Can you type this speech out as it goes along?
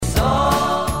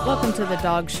Welcome to the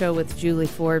Dog Show with Julie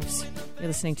Forbes. You're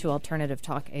listening to Alternative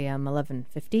Talk AM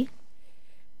 1150.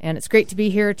 And it's great to be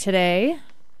here today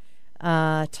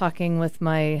talking with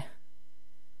my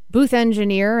booth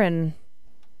engineer and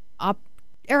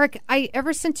Eric,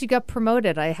 ever since you got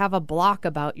promoted, I have a block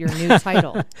about your new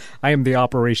title. I am the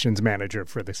operations manager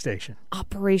for the station.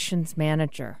 Operations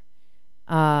manager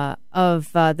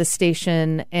of the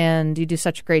station, and you do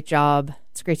such a great job.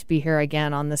 It's great to be here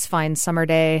again on this fine summer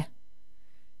day.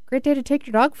 Great day to take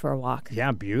your dog for a walk.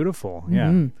 Yeah, beautiful.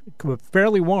 Yeah,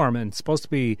 fairly warm and supposed to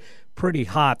be pretty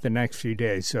hot the next few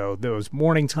days. So those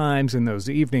morning times and those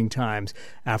evening times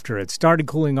after it started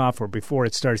cooling off or before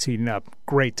it starts heating up,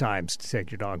 great times to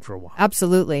take your dog for a walk.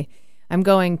 Absolutely. I'm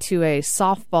going to a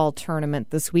softball tournament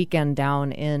this weekend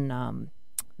down in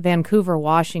Vancouver,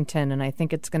 Washington, and I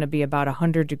think it's going to be about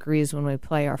 100 degrees when we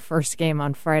play our first game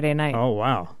on Friday night. Oh,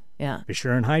 wow. Yeah. Be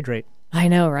sure and hydrate. I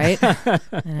know, right? I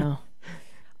know.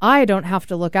 I don't have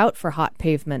to look out for hot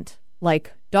pavement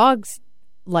like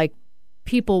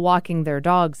people walking their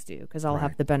dogs do, because I'll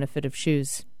have the benefit of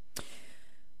shoes.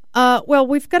 Well,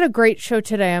 we've got a great show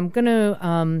today. I'm going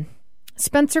to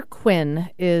Spencer Quinn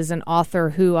is an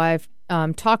author who I've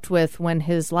talked with when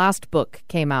his last book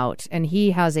came out, and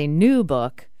he has a new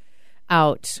book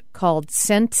out called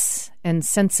Sense and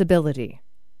Sensibility.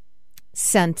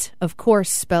 Scent, of course,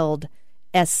 spelled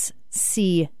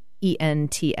S-C-E-N-T-S.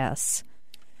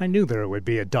 I knew there would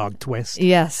be a dog twist.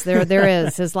 Yes, there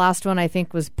is. His last one, I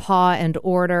think, was Paw and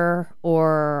Order,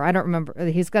 or I don't remember.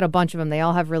 He's got a bunch of them. They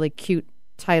all have really cute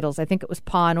titles. I think it was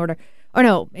Paw and Order. Or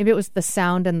no, maybe it was The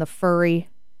Sound and the Furry.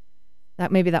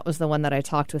 Maybe that was the one that I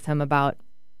talked with him about.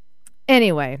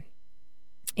 Anyway,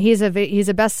 he's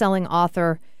a best-selling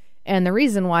author, and the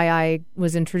reason why I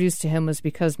was introduced to him was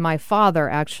because my father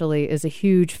actually is a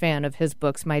huge fan of his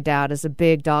books. My dad is a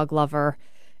big dog lover,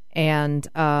 and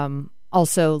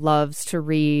also loves to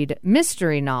read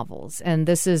mystery novels. And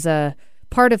this is a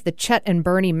part of the Chet and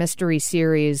Bernie mystery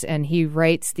series, and he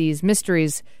writes these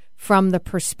mysteries from the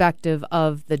perspective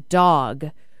of the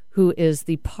dog, who is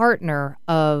the partner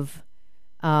of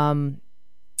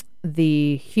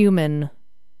the human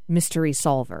mystery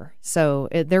solver. So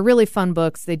they're really fun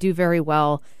books. They do very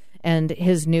well, and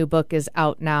his new book is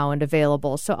out now and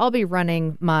available. So I'll be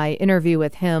running my interview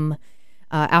with him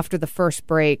after the first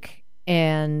break.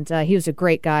 And he was a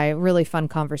great guy, really fun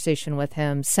conversation with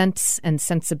him. Sense and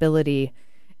Sensibility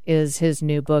is his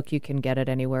new book. You can get it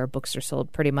anywhere books are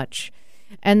sold, pretty much.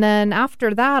 And then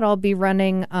after that, I'll be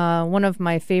running one of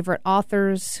my favorite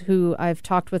authors who I've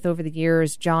talked with over the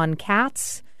years, John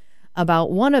Katz, about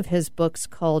one of his books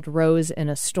called Rose in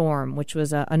a Storm, which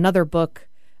was another book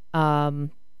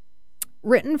written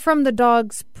from the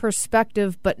dog's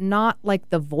perspective, but not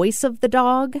like the voice of the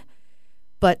dog,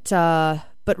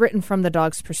 but written from the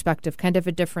dog's perspective, kind of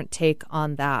a different take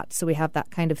on that. So we have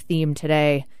that kind of theme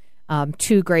today.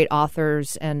 Two great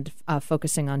authors and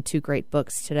focusing on two great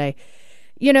books today.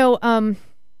 You know,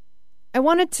 I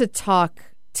wanted to talk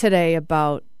today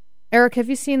about, Eric, have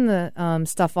you seen the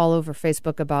stuff all over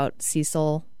Facebook about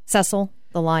Cecil,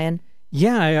 the lion?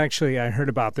 Yeah, I heard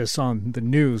about this on the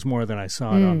news more than I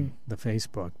saw it on the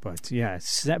Facebook. But yeah,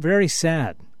 it's very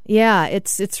sad. Yeah,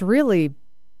 it's really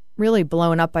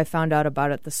blown up. I found out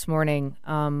about it this morning.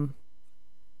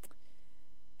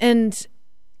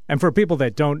 And for people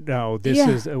that don't know, this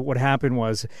is what happened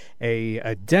was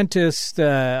a dentist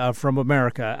from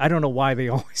America. I don't know why they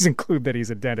always include that he's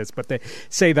a dentist, but they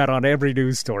say that on every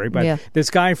news story. But this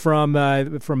guy from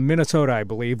Minnesota, I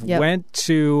believe, went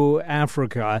to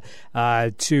Africa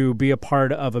to be a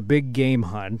part of a big game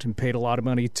hunt and paid a lot of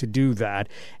money to do that.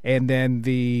 And then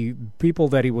the people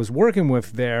that he was working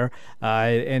with there,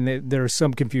 and there's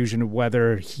some confusion of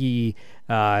whether he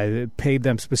paid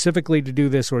them specifically to do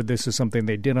this or this is something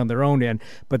they did on their own end,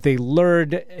 but they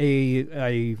lured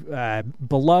a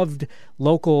beloved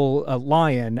local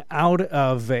lion out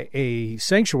of a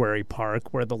sanctuary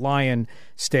park where the lion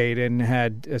stayed and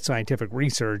had scientific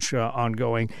research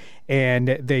ongoing, and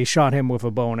they shot him with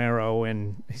a bow and arrow,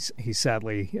 and he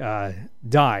sadly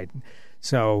died.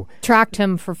 So tracked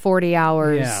him for 40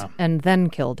 hours and then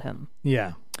killed him.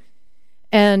 Yeah.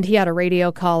 And he had a radio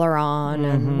collar on,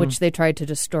 and which they tried to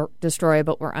destroy,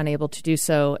 but were unable to do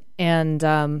so. And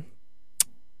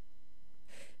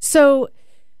so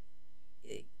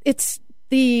it's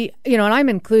and I'm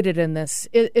included in this.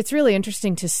 It's really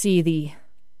interesting to see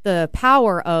the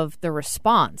power of the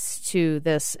response to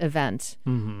this event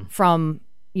from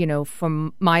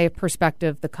my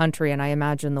perspective, the country, and I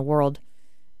imagine the world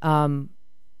on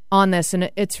this.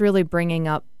 And it's really bringing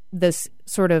up this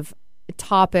sort of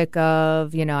topic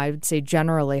of, I would say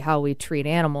generally how we treat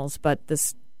animals, but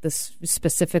this this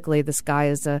specifically, this guy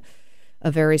is a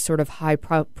very sort of high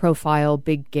profile,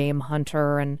 big game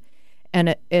hunter. And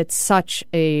it's such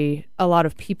a lot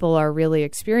of people are really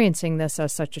experiencing this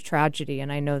as such a tragedy.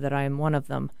 And I know that I'm one of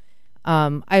them.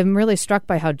 I'm really struck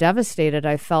by how devastated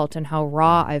I felt and how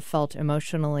raw I felt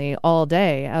emotionally all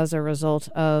day as a result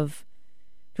of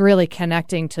really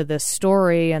connecting to this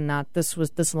story, and that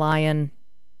this lion.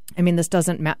 I mean, this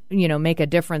doesn't make a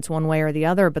difference one way or the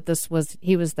other, but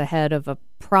he was the head of a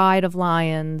pride of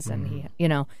lions, and he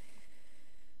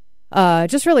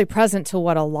just really present to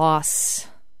what a loss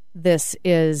this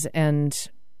is, and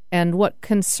what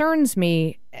concerns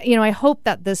me. I hope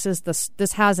that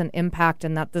this has an impact,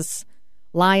 and that this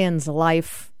lion's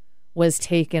life was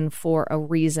taken for a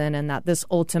reason, and that this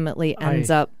ultimately ends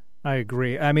up. I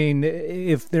agree. I mean,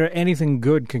 if there anything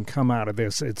good can come out of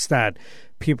this, it's that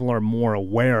people are more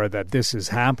aware that this is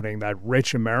happening, that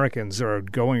rich Americans are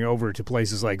going over to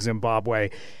places like Zimbabwe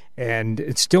and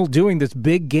it's still doing this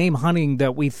big game hunting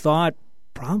that we thought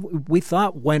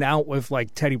went out with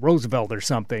like Teddy Roosevelt or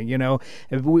something.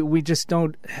 We just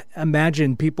don't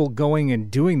imagine people going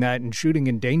and doing that and shooting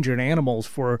endangered animals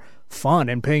for fun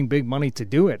and paying big money to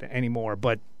do it anymore,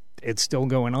 but it's still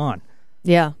going on.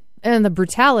 Yeah. And the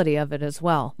brutality of it as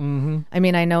well. Mm-hmm. I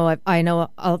mean, I know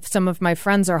some of my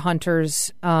friends are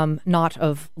hunters, not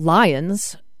of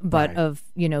lions, but right. of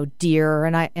deer,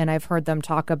 and I've heard them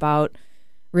talk about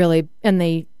really, and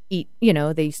they eat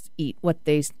what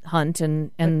they hunt,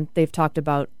 and they've talked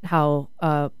about how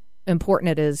important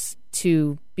it is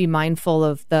to be mindful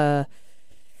of the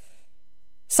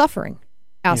suffering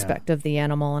aspect of the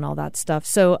animal and all that stuff.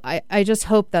 So I just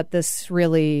hope that this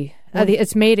really.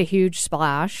 It's made a huge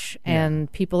splash,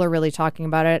 and people are really talking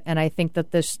about it. And I think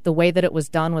that the way that it was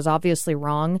done was obviously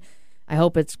wrong. I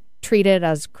hope it's treated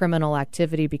as criminal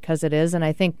activity, because it is. And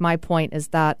I think my point is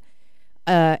that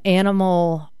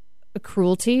animal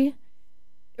cruelty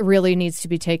really needs to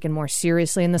be taken more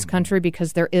seriously in this country,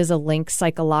 because there is a link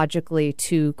psychologically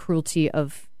to cruelty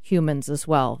of humans as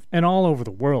well. And all over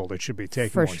the world, it should be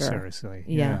taken more seriously.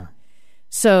 Yeah.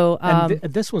 So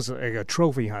this was a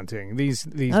trophy hunting. These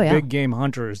big game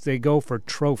hunters, they go for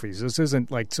trophies. This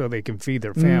isn't like so they can feed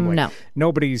their family. No.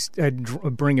 Nobody's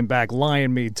bringing back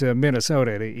lion meat to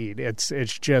Minnesota to eat.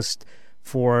 It's just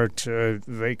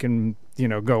they can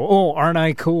go, oh, aren't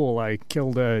I cool? I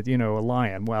killed a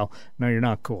lion. Well, no, you're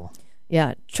not cool.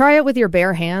 Yeah, try it with your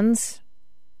bare hands.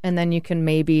 And then you can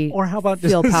maybe or how about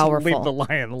feel just powerful. Leave the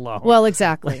lion alone. Well,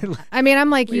 exactly. I mean,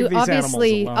 I'm like, you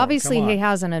obviously he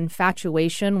has an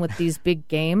infatuation with these big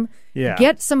game. Yeah.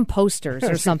 Get some posters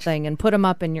or something and put them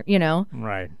up in your,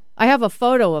 Right. I have a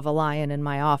photo of a lion in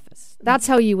my office. That's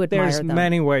how you admire them. There's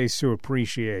many ways to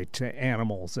appreciate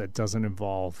animals that doesn't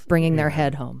involve bringing their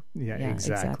head home. Yeah,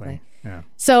 exactly. Yeah.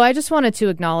 So I just wanted to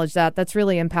acknowledge that. That's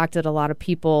really impacted a lot of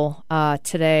people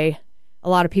today. A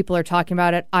lot of people are talking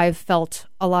about it. I've felt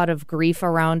a lot of grief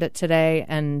around it today,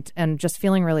 and just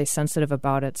feeling really sensitive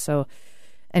about it. So,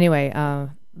 anyway,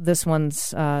 this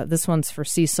one's for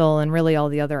Cecil and really all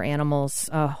the other animals.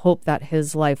 Hope that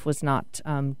his life was not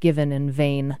given in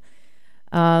vain.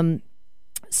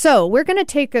 So we're going to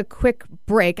take a quick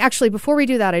break. Actually, before we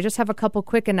do that, I just have a couple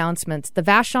quick announcements. The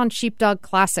Vashon Sheepdog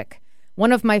Classic,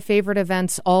 one of my favorite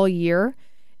events all year,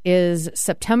 is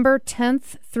September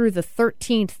 10th through the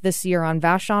 13th this year on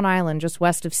Vashon Island, just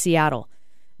west of Seattle.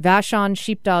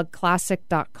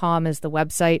 VashonSheepdogClassic.com is the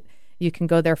website. You can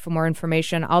go there for more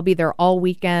information. I'll be there all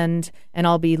weekend, and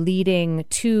I'll be leading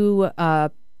 2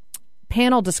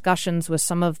 panel discussions with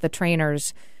some of the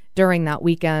trainers during that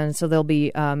weekend. So they'll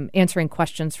be answering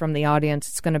questions from the audience.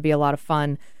 It's going to be a lot of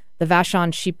fun. The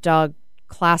Vashon Sheepdog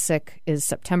Classic is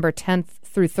September 10th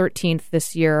through 13th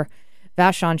this year.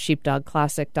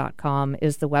 VashonSheepdogClassic.com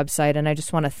is the website. And I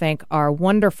just want to thank our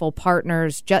wonderful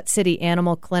partners, Jet City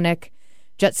Animal Clinic,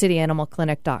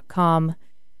 JetCityAnimalClinic.com.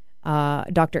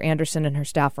 Dr. Anderson and her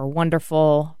staff are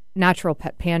wonderful. Natural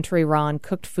Pet Pantry, Ron,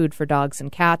 cooked food for dogs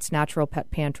and cats,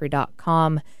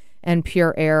 naturalpetpantry.com. And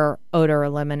Pure Air Odor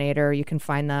Eliminator. You can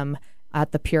find them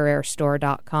at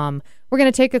thepureairstore.com. We're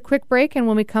going to take a quick break, and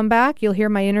when we come back, you'll hear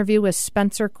my interview with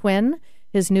Spencer Quinn.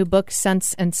 His new book,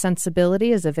 Sense and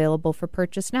Sensibility, is available for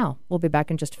purchase now. We'll be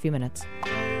back in just a few minutes.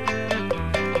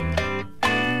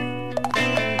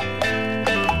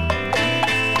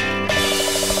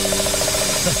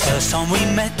 The first time we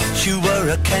met, you were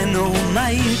a kennel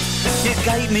maid. You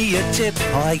gave me a tip,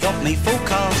 I got me full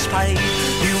cast paid.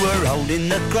 You were holding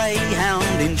the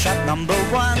greyhound in trap number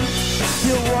 1.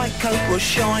 Your white coat was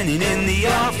shining in the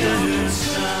afternoon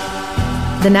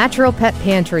sun. The Natural Pet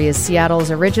Pantry is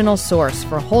Seattle's original source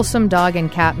for wholesome dog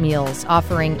and cat meals,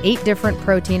 offering 8 different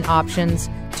protein options,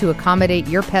 to accommodate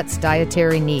your pet's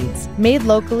dietary needs. Made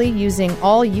locally using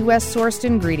all U.S.-sourced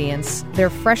ingredients, their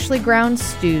freshly ground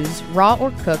stews, raw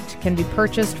or cooked, can be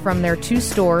purchased from their 2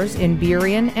 stores in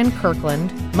Burien and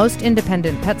Kirkland, most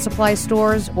independent pet supply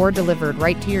stores, or delivered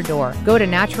right to your door. Go to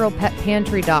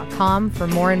naturalpetpantry.com for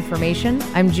more information.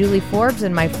 I'm Julie Forbes,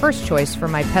 and my first choice for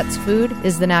my pet's food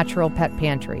is the Natural Pet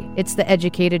Pantry. It's the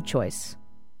educated choice.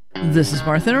 This is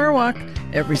Martha Norwalk.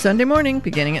 Every Sunday morning,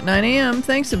 beginning at 9 a.m.,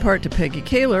 thanks in part to Peggy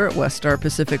Kaler at West Star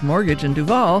Pacific Mortgage in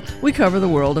Duval, we cover the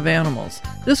world of animals.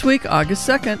 This week, August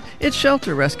 2nd, it's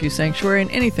Shelter Rescue Sanctuary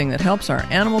and anything that helps our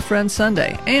Animal Friends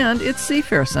Sunday, and it's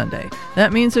Seafair Sunday.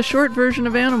 That means a short version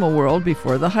of Animal World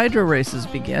before the hydro races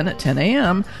begin at 10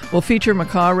 a.m. will feature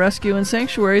Macaw Rescue and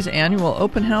Sanctuary's annual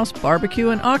open house, barbecue,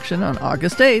 and auction on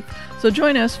August 8th. So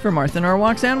join us for Martha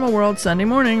Norwalk's Animal World Sunday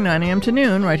morning, 9 a.m. to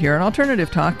noon, right here on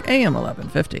Alternative Talk, AM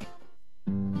 1150.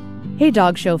 Hey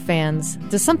Dog Show fans,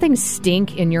 does something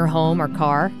stink in your home or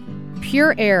car?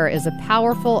 Pure Air is a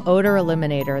powerful odor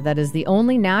eliminator that is the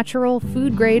only natural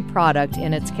food-grade product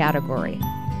in its category.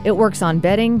 It works on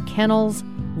bedding, kennels,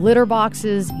 litter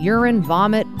boxes, urine,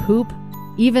 vomit, poop,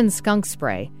 even skunk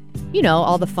spray. You know,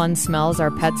 all the fun smells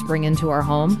our pets bring into our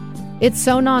home. It's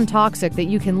so non-toxic that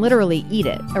you can literally eat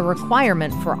it, a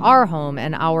requirement for our home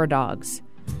and our dogs.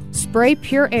 Spray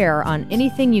Pure Air on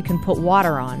anything you can put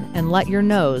water on and let your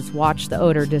nose watch the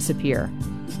odor disappear.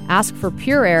 Ask for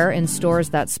Pure Air in stores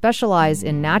that specialize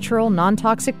in natural,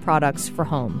 non-toxic products for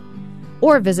home.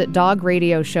 Or visit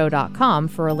dogradioshow.com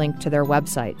for a link to their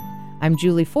website. I'm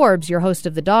Julie Forbes, your host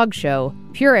of The Dog Show.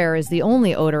 Pure Air is the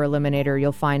only odor eliminator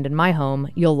you'll find in my home.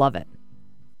 You'll love it.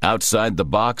 Outside the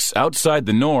box, outside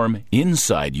the norm,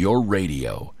 inside your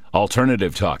radio.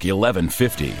 Alternative Talk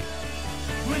 1150.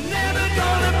 We're never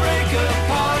gonna break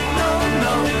apart,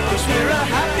 no, 'cause we're a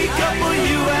happy couple,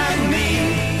 you and me.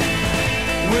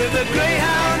 We're the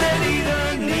greyhound at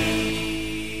either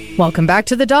knee. Welcome back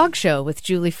to The Dog Show with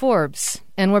Julie Forbes.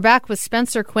 And we're back with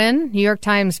Spencer Quinn, New York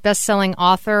Times bestselling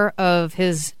author of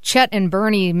his Chet and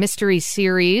Bernie mystery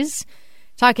series,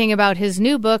 talking about his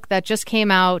new book that just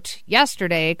came out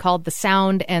yesterday called The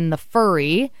Sound and the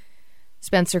Furry.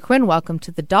 Spencer Quinn, welcome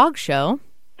to The Dog Show.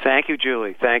 Thank you,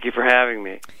 Julie. Thank you for having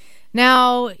me.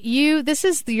 Now, this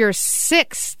is your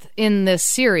 6th in this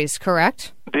series,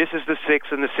 correct? This is the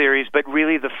 6th in the series, but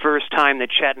really the first time that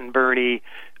Chet and Bernie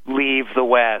leave the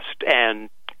West and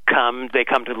they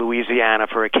come to Louisiana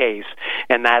for a case,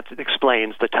 and that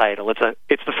explains the title.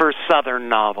 It's the first Southern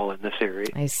novel in the series.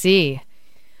 I see.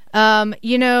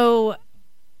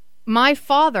 My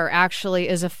father actually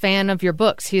is a fan of your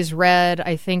books. He's read,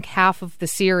 I think, half of the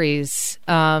series.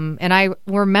 And I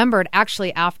remembered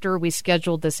actually after we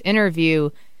scheduled this interview,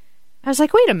 I was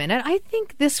like, wait a minute, I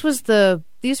think these were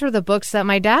the books that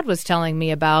my dad was telling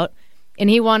me about. And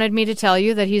he wanted me to tell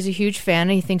you that he's a huge fan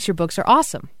and he thinks your books are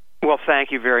awesome. Well,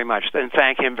 thank you very much, and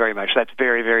thank him very much. That's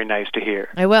very, very nice to hear.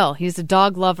 I will. He's a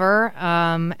dog lover,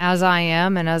 as I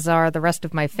am, and as are the rest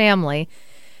of my family.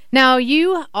 Now,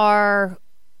 you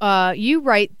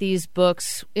write these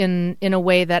books in a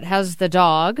way that has the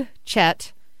dog,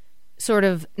 Chet, sort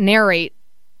of narrate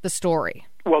the story.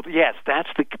 Well, yes, that's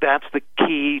the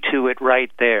key to it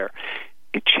right there.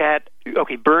 Chet,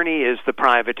 okay, Bernie is the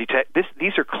private detective.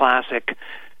 These are classic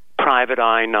private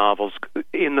eye novels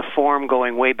in the form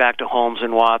going way back to Holmes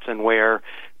and Watson, where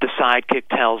the sidekick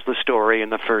tells the story in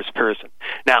the first person.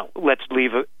 Now, let's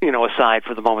leave aside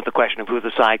for the moment the question of who the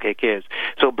sidekick is.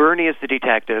 So Bernie is the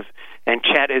detective, and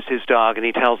Chet is his dog, and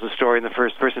he tells the story in the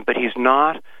first person. But he's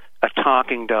not a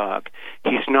talking dog.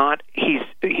 He's not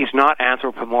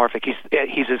anthropomorphic.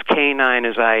 He's as canine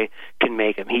as I can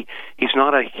make him. He's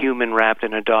not a human wrapped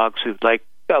in a dog suit like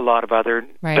a lot of other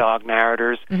dog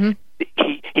narrators. Mm-hmm.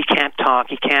 He can't talk.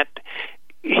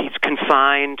 He's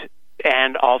confined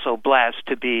and also blessed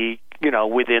to be,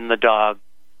 within the dog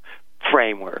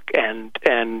framework. And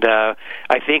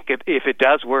I think if it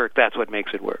does work, that's what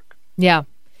makes it work. Yeah.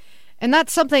 And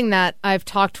that's something that I've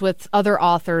talked with other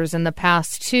authors in the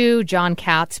past, too, John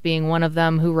Katz being one of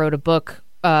them, who wrote a book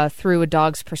through a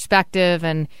dog's perspective.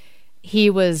 And he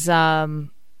was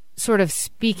sort of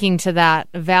speaking to that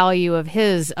value of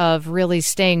his of really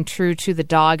staying true to the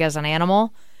dog as an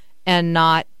animal and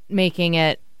not making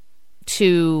it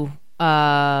too,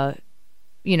 not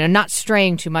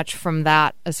straying too much from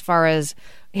that as far as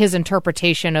his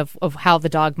interpretation of how the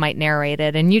dog might narrate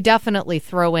it. And you definitely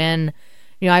throw in,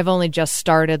 I've only just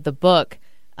started the book,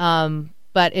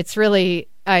 but it's really,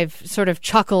 I've sort of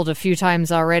chuckled a few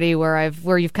times already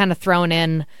where you've kind of thrown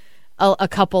in a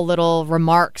couple little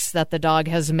remarks that the dog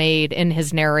has made in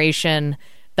his narration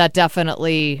that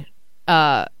definitely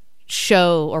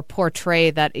show or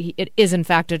portray that it is in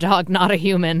fact a dog, not a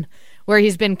human, where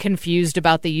he's been confused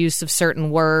about the use of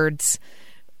certain words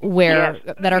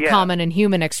that are common in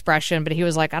human expression, but he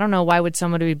was like, I don't know, why would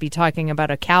somebody be talking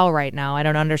about a cow right now? I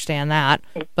don't understand that.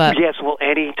 But yes, well,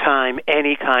 anytime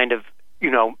any kind of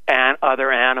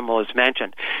other animal is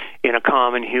mentioned in a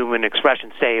common human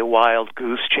expression, say a wild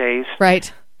goose chase,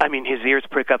 right? I mean, his ears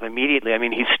prick up immediately. I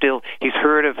mean, he's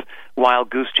heard of wild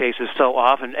goose chases so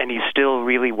often, and he's still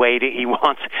really waiting. He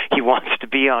wants to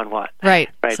be on one. Right.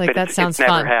 It's like, that sounds it's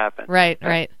fun. Never happened.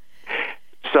 Right.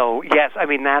 So yes, I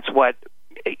mean that's what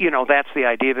that's the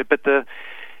idea of it. But the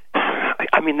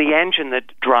engine that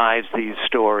drives these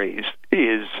stories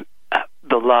is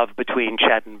the love between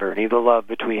Chet and Bernie, the love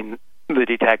between the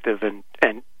detective and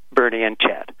Bernie and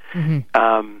Chet.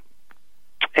 Mm-hmm.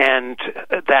 And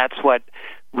that's what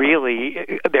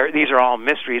really, these are all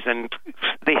mysteries, and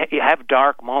they have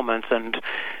dark moments and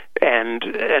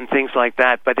things like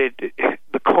that, but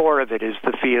the core of it is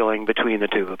the feeling between the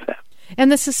two of them.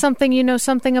 And this is something you know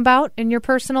something about in your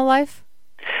personal life?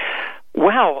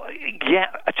 Well, yeah,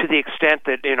 to the extent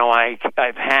that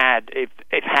I've had, if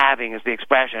having is the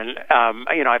expression,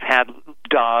 I've had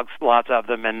dogs, lots of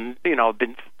them, and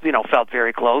been felt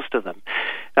very close to them.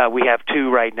 We have two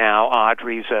right now.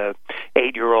 Audrey's a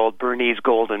 8-year-old Bernese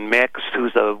Golden Mix,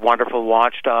 who's a wonderful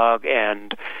watchdog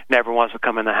and never wants to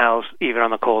come in the house even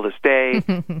on the coldest day.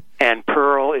 And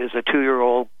Pearl is a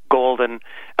 2-year-old Golden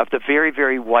of the very,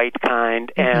 very white kind,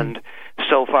 and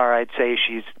so far I'd say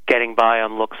she's getting by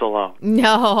on looks alone.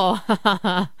 No.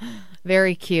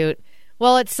 Very cute.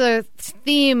 Well, it's a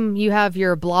theme. You have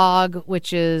your blog,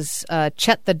 which is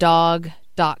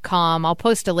chetthedog.com. I'll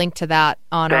post a link to that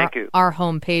on our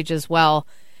homepage as well.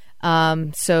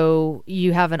 So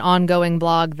you have an ongoing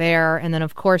blog there, and then,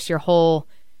 of course, your whole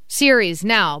series.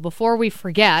 Now, before we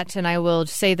forget, and I will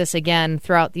say this again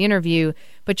throughout the interview,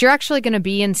 but you're actually going to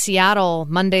be in Seattle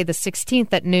Monday the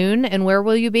 16th at noon, and where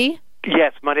will you be?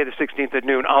 Yes, Monday the 16th at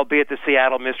noon. I'll be at the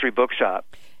Seattle Mystery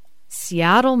Bookshop.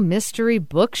 Seattle Mystery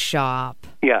Bookshop.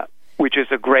 Yeah, which is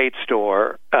a great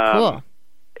store. Cool.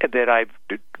 That I've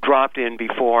dropped in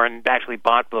before and actually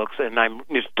bought books, and I'm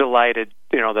just delighted,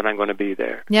 that I'm going to be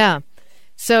there. Yeah.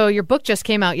 So your book just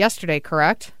came out yesterday,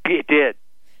 correct? It did.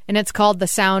 And it's called The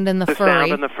Sound and the Furry. The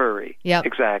Sound and the Furry. Yeah,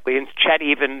 exactly. And Chet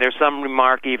there's some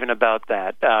remark even about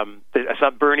that.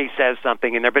 Bernie says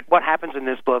something in there. But what happens in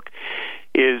this book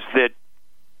is that,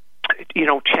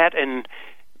 Chet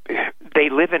they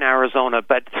live in Arizona,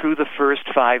 but through the first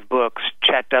 5 books,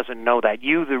 Chet doesn't know that.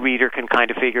 You, the reader, can kind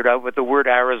of figure it out, but the word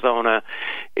Arizona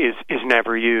is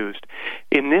never used.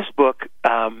 In this book,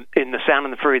 in The Sound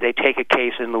and the Furry, they take a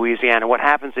case in Louisiana. What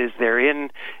happens is they're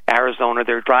in Arizona,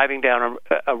 they're driving down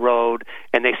a road,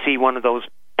 and they see one of those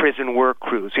prison work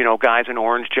crews, guys in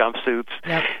orange jumpsuits.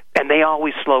 Yep. And they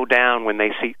always slow down when they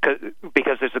see,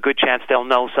 because there's a good chance they'll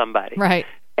know somebody. Right.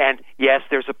 And yes,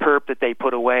 there's a perp that they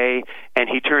put away, and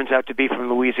he turns out to be from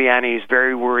Louisiana. He's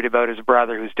very worried about his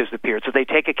brother who's disappeared. So they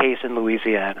take a case in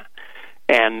Louisiana,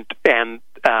 and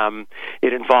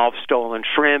it involves stolen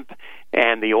shrimp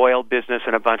and the oil business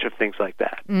and a bunch of things like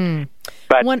that.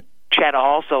 But Chet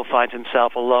also finds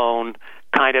himself alone,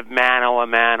 kind of mano a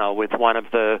mano with one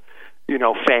of the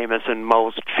famous and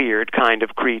most feared kind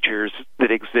of creatures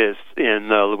that exists in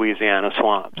the Louisiana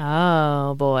swamps.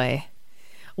 Oh boy.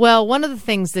 Well, one of the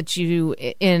things that you,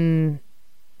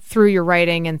 through your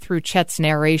writing and through Chet's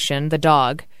narration, the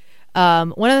dog,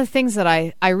 one of the things that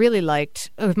I really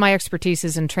liked, my expertise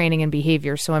is in training and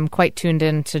behavior, so I'm quite tuned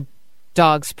into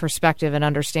dogs' perspective and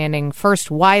understanding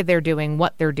first why they're doing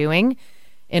what they're doing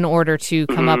in order to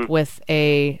come up with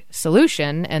a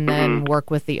solution and then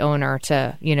work with the owner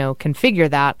to, configure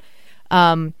that,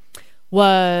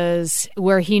 was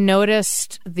where he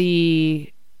noticed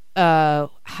the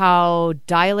how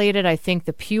dilated, I think,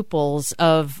 the pupils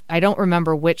of, I don't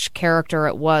remember which character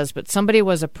it was, but somebody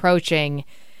was approaching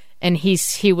and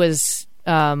he was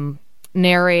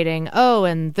narrating,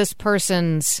 and this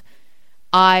person's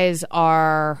eyes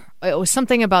are, it was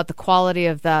something about the quality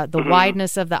of the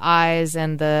wideness of the eyes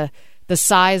and the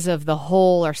size of the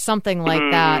hole or something like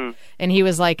that. And he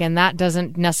was like, and that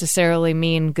doesn't necessarily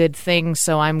mean good things,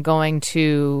 so I'm going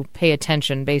to pay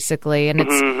attention, basically. And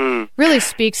it's really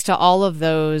speaks to all of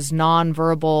those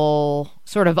nonverbal,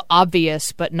 sort of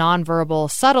obvious but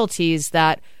nonverbal subtleties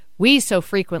that we so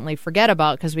frequently forget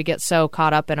about because we get so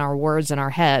caught up in our words in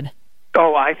our head.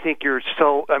 Oh, I think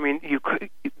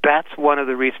that's one of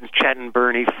the reasons Chet and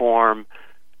Bernie form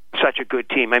such a good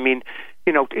team. I mean,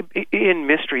 in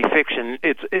mystery fiction,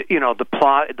 it's the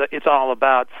plot. It's all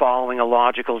about following a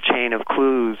logical chain of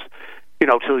clues,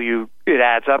 till it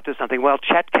adds up to something. Well,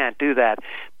 Chet can't do that.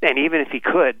 And even if he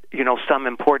could, some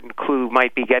important clue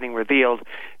might be getting revealed,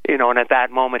 and at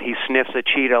that moment he sniffs a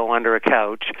Cheeto under a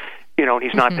couch, and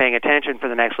he's not paying attention for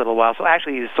the next little while. So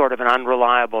actually he's sort of an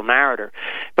unreliable narrator.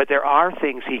 But there are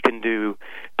things he can do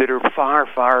that are far,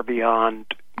 far beyond,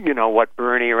 what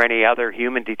Bernie or any other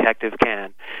human detective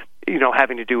can,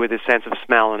 having to do with his sense of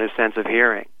smell and his sense of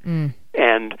hearing.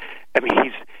 And, I mean,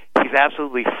 he's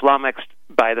absolutely flummoxed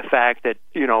by the fact that,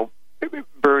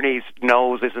 Bernie's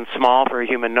nose isn't small for a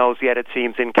human nose, yet it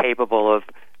seems incapable of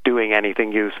doing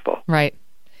anything useful. Right.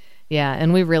 Yeah,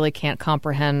 and we really can't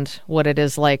comprehend what it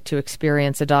is like to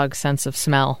experience a dog's sense of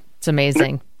smell. It's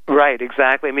amazing. Right,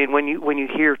 exactly. I mean, when you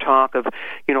hear talk of,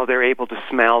 they're able to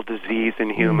smell disease in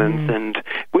humans, and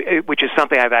which is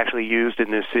something I've actually used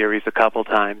in this series a couple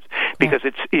times, because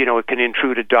it's, it can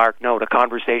intrude a dark note. A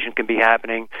conversation can be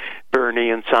happening,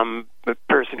 Bernie and some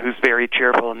person who's very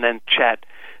cheerful, and then Chet,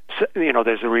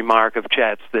 there's a remark of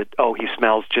Chet's that, he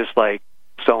smells just like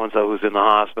so-and-so who's in the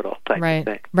hospital type of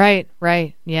thing.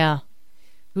 Right, yeah.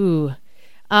 Ooh.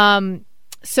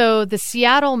 So the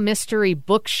Seattle Mystery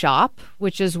Bookshop,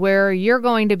 which is where you're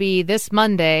going to be this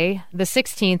Monday, the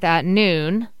 16th at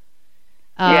noon.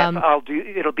 Yes,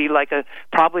 it'll be like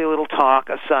probably a little talk,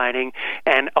 a signing,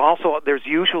 and also there's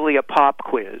usually a pop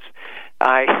quiz.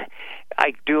 I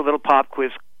do a little pop quiz,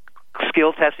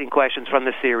 skill testing questions from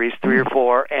the series, 3 or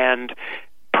 4, and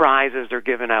prizes are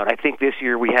given out. I think last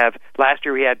year we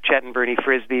had Chet and Bernie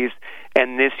Frisbees,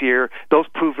 and this year those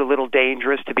proved a little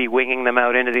dangerous to be winging them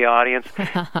out into the audience.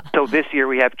 So this year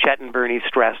we have Chet and Bernie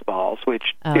stress balls, which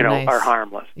nice. are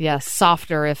harmless. Yes,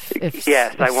 softer if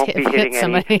I won't be hitting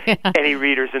any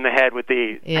readers in the head with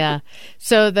these. Yeah.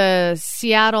 So the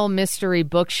Seattle Mystery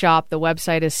Bookshop, the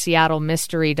website is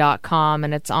seattlemystery.com,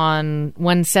 and it's on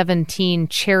 117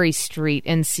 Cherry Street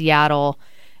in Seattle.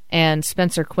 And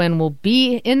Spencer Quinn will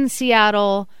be in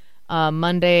Seattle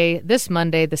this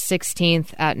Monday, the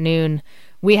 16th at noon.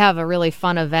 We have a really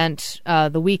fun event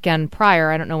the weekend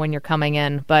prior. I don't know when you're coming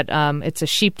in, but it's a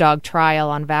sheepdog trial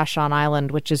on Vashon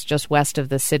Island, which is just west of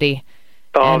the city.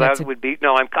 Oh, and that would be...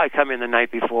 No, I come in the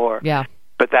night before. Yeah.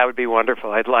 But that would be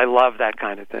wonderful. I love that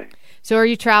kind of thing. So are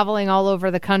you traveling all over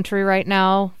the country right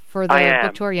now for the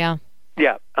book tour? Yeah.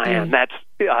 Yeah, I am. That's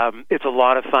it's a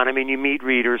lot of fun. I mean, you meet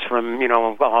readers from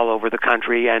all over the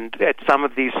country, and at some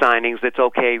of these signings, it's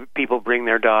okay. People bring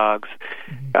their dogs.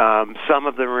 Some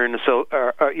of them are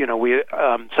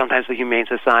sometimes the Humane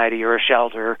Society or a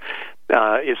shelter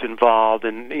is involved,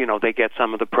 and they get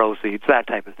some of the proceeds, that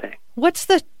type of thing. What's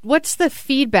the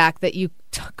feedback that you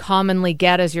commonly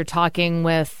get as you're talking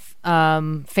with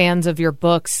fans of your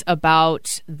books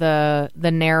about the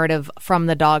narrative from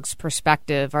the dog's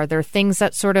perspective? Are there things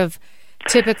that sort of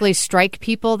typically strike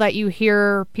people that you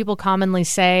hear people commonly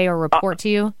say or report to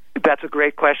you? That's a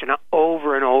great question.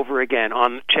 Over and over again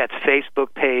on Chet's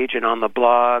Facebook page and on the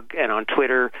blog and on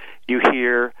Twitter, you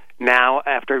hear, now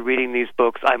after reading these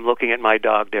books, I'm looking at my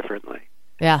dog differently.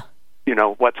 Yeah.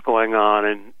 What's going on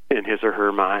in his or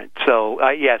her mind. So,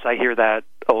 yes, I hear that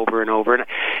over and over.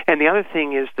 And the other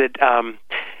thing is that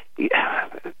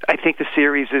I think the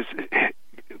series is...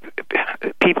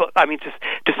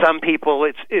 to some people,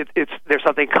 it's there's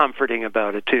something comforting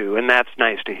about it too, and that's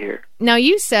nice to hear. Now,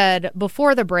 you said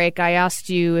before the break, I asked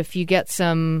you if you get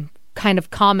some kind of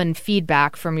common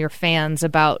feedback from your fans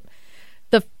about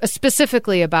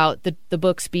specifically about the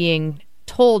books being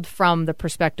told from the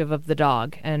perspective of the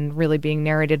dog and really being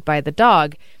narrated by the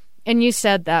dog. And you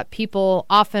said that people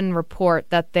often report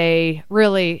that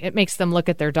it makes them look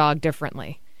at their dog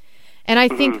differently. And I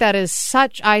think that is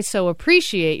I so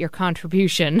appreciate your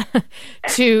contribution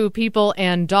to people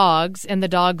and dogs and the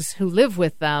dogs who live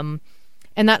with them.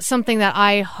 And that's something that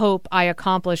I hope I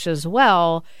accomplish as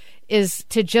well, is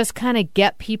to just kind of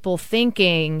get people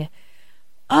thinking,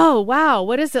 oh, wow,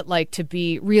 what is it like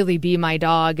to really be my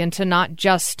dog, and to not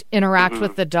just interact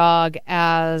with the dog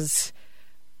as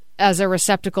a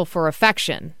receptacle for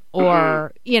affection.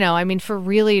 Or,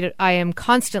 I am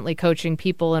constantly coaching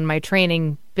people in my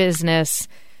training business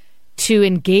to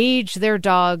engage their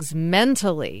dogs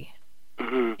mentally,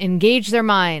 engage their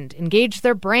mind, engage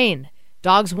their brain.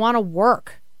 Dogs want to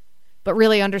work, but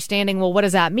really understanding, well, what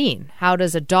does that mean? How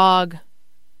does a dog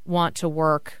want to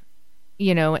work?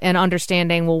 And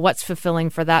understanding, well, what's fulfilling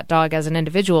for that dog as an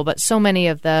individual. But so many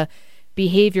of the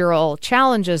behavioral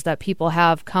challenges that people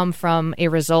have come from a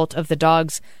result of the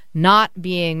dogs not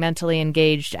being mentally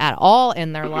engaged at all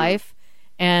in their life,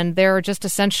 and they're just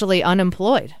essentially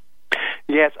unemployed.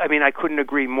 Yes, I couldn't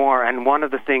agree more. And one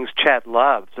of the things Chet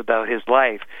loves about his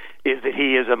life is that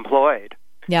he is employed.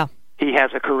 Yeah. He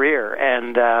has a career,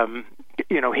 and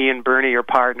he and Bernie are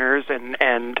partners, and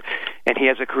he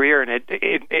has a career, and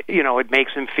it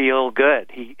makes him feel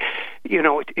good.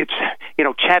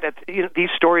 Chet. These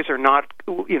stories are not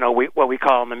what we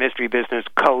call in the mystery business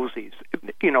cozies.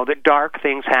 The dark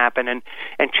things happen, and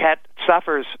Chet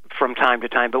suffers from time to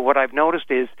time. But what I've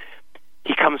noticed is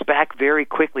he comes back very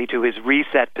quickly to his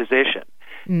reset position,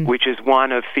 which is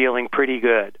one of feeling pretty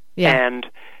good. Yeah. And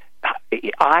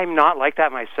I'm not like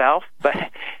that myself, but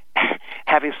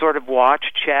having sort of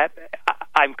watched Chet,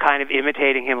 I'm kind of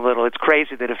imitating him a little. It's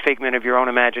crazy that a figment of your own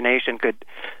imagination could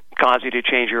cause you to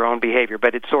change your own behavior,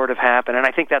 but it sort of happened. And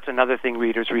I think that's another thing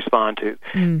readers respond to,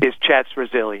 is Chet's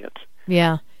resilience.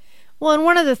 Yeah. Well, and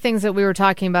one of the things that we were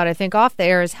talking about, I think, off the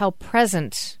air is how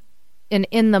present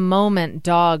in the moment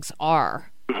dogs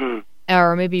are. Mm-hmm.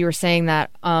 Or maybe you were saying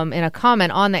that in a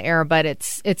comment on the air, but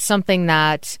it's something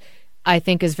that I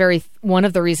think is one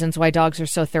of the reasons why dogs are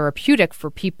so therapeutic for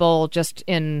people just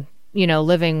in,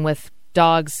 living with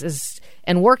dogs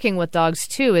and working with dogs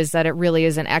too, is that it really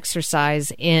is an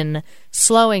exercise in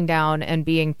slowing down and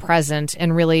being present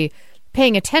and really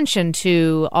paying attention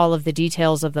to all of the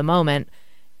details of the moment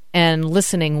and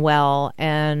listening well.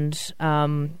 And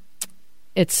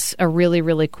it's a really,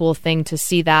 really cool thing to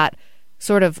see that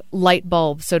sort of light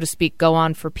bulb, so to speak, go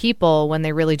on for people when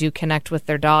they really do connect with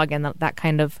their dog, and that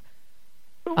kind of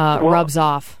rubs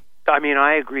off. I mean,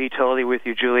 I agree totally with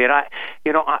you, Julie. And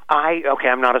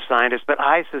I'm not a scientist, but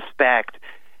I suspect,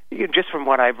 just from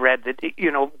what I've read, that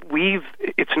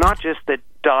it's not just that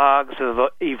dogs have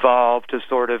evolved to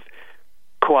sort of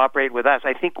cooperate with us.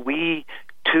 I think we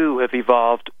too have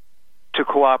evolved to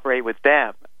cooperate with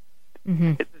them.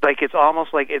 Mm-hmm. It's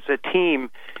almost like it's a team,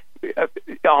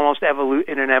 almost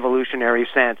in an evolutionary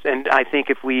sense. And I think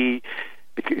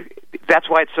that's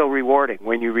why it's so rewarding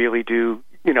when you really do,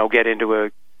 get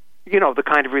into the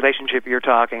kind of relationship you're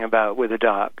talking about with a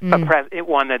dog,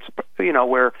 one that's,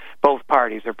 where both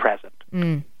parties are present.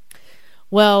 Mm.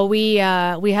 Well, we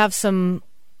have some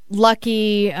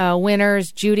lucky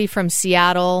winners: Judy from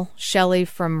Seattle, Shelley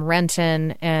from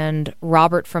Renton, and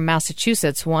Robert from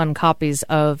Massachusetts won copies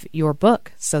of your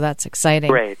book. So that's exciting.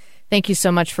 Great. Thank you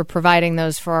so much for providing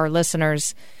those for our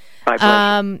listeners. My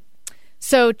pleasure.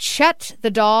 So Chet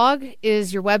the Dog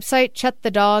is your website,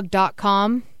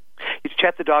 chetthedog.com. It's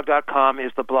chetthedog.com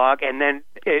is the blog, and then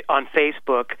on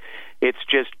Facebook, it's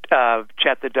just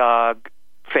Chet the Dog,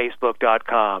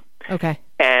 facebook.com. Okay.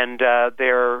 And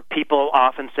people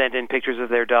often send in pictures of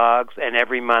their dogs, and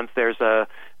every month there's a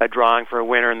drawing for a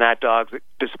winner, and that dog's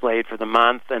displayed for the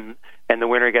month, and the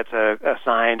winner gets a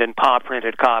signed and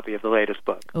paw-printed copy of the latest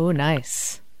book. Oh,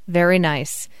 nice. Very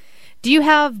nice. Do you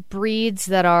have breeds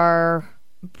that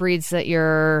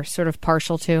you're sort of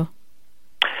partial to?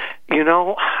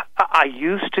 I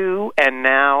used to, and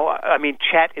now,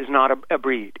 Chet is not a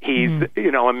breed. He's,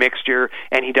 a mixture,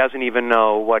 and he doesn't even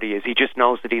know what he is. He just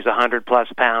knows that he's 100-plus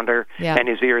pounder, and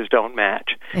his ears don't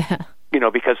match. Yeah.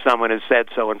 Because someone has said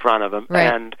so in front of him.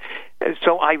 Right. And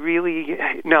so I really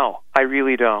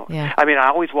don't. Yeah. I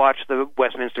always watch the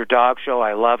Westminster Dog Show.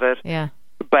 I love it. Yeah.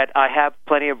 But I have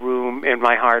plenty of room in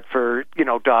my heart for,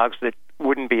 dogs that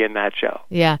wouldn't be in that show.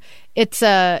 Yeah. It's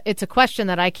a question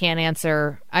that I can't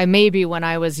answer. Maybe when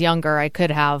I was younger I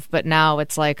could have, but now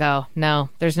it's like, oh, no,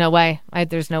 there's no way.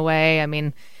 There's no way.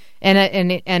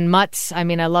 And mutts, I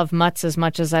love mutts as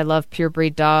much as I love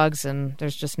purebred dogs, and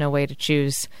there's just no way to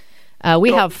choose.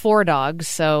 We have 4 dogs,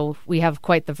 so we have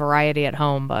quite the variety at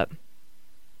home, but...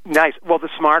 Nice. Well, the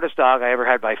smartest dog I ever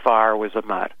had by far was a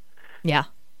mutt. Yeah.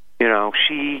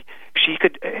 She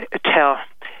could tell...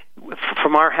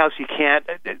 From our house, you can't...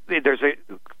 There's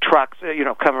trucks,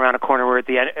 come around a corner. We're at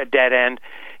a dead end,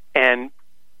 and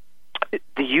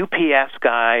the UPS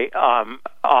guy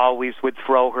always would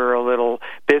throw her a little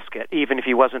biscuit, even if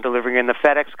he wasn't delivering, and the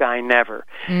FedEx guy never.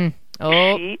 Mm. Oh.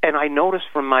 And I noticed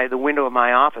from the window of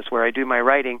my office where I do my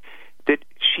writing that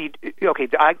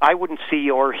I wouldn't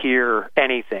see or hear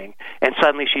anything, and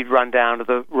suddenly she'd run down to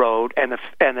the road, and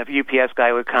the UPS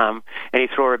guy would come, and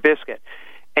he'd throw her a biscuit.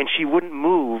 And she wouldn't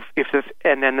move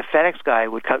and then the FedEx guy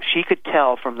would come. She could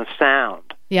tell from the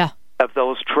sound of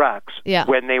those trucks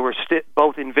when they were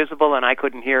both invisible and I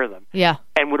couldn't hear them. Yeah.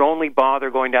 And would only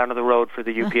bother going down to the road for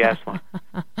the UPS one.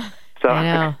 So I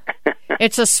know.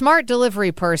 It's a smart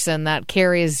delivery person that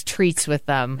carries treats with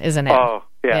them, isn't it? Oh,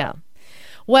 yeah.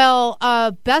 Well,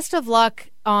 best of luck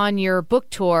on your book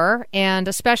tour, and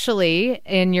especially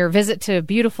in your visit to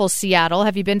beautiful Seattle.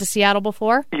 Have you been to Seattle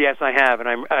before? Yes, I have, and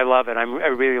I love it. I'm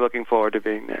really looking forward to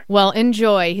being there. Well,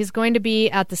 enjoy. He's going to be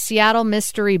at the Seattle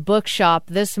Mystery Bookshop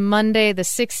this Monday, the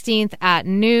 16th at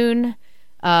noon.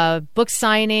 Book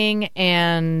signing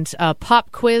and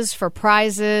pop quiz for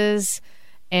prizes.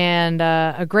 and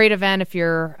a great event if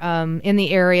you're in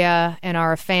the area and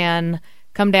are a fan.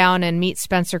 Come down and meet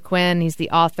Spencer Quinn. He's the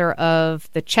author of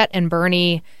the Chet and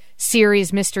Bernie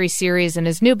mystery series, and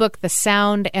his new book, The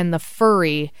Sound and the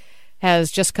Furry, has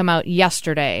just come out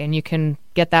yesterday, and you can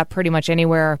get that pretty much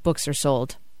anywhere books are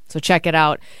sold. So check it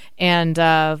out. And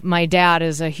my dad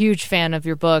is a huge fan of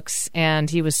your books, and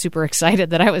he was super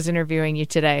excited that I was interviewing you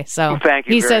today. So thank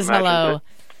you he very says much. hello.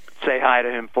 Say hi to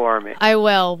him for me. I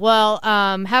will. Well,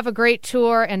 have a great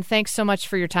tour, and thanks so much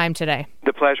for your time today.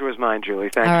 The pleasure was mine, Julie.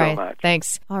 Thanks All right, so much.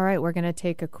 Thanks. All right, we're going to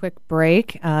take a quick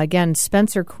break. Again,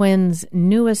 Spencer Quinn's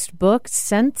newest book,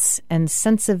 Sense and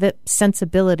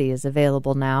Sensibility, is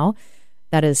available now.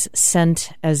 That is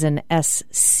Scent as in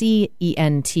SCENTS.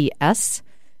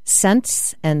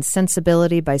 Sense and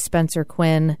Sensibility by Spencer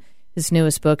Quinn. His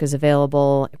newest book is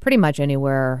available pretty much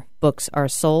anywhere books are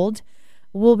sold.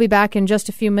 We'll be back in just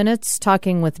a few minutes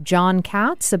talking with John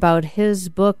Katz about his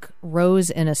book, Rose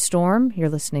in a Storm. You're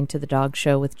listening to The Dog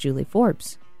Show with Julie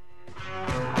Forbes.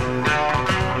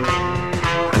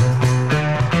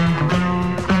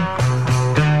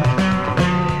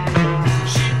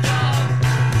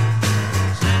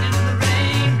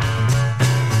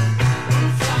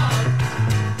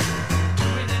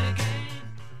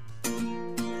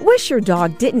 Wish your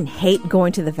dog didn't hate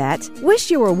going to the vet? Wish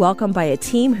you were welcomed by a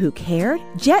team who cared?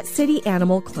 Jet City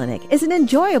Animal Clinic is an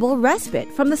enjoyable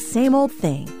respite from the same old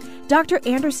thing. Dr.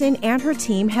 Anderson and her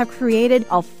team have created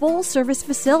a full-service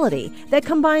facility that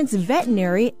combines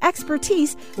veterinary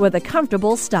expertise with a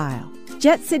comfortable style.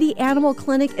 Jet City Animal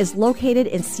Clinic is located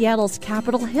in Seattle's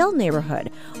Capitol Hill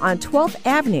neighborhood on 12th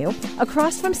Avenue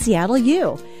across from Seattle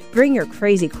U. Bring your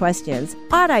crazy questions,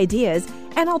 odd ideas,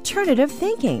 and alternative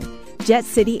thinking. Jet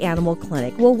City Animal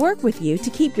Clinic will work with you to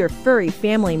keep your furry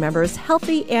family members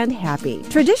healthy and happy.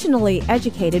 Traditionally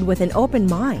educated with an open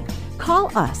mind.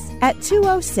 Call us at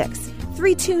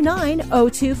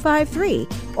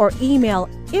 206-329-0253 or email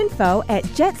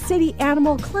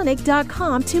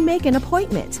info@jetcityanimalclinic.com to make an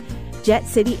appointment. Jet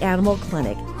City Animal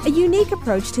Clinic, a unique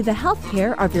approach to the health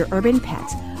care of your urban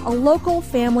pet. A local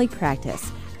family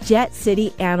practice.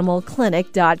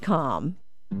 JetCityAnimalClinic.com.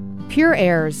 Pure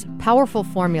Air's powerful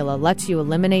formula lets you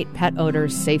eliminate pet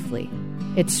odors safely.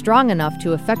 It's strong enough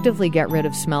to effectively get rid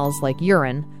of smells like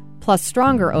urine, plus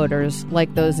stronger odors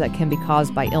like those that can be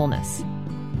caused by illness.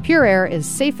 Pure Air is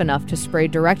safe enough to spray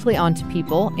directly onto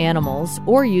people, animals,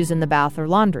 or use in the bath or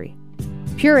laundry.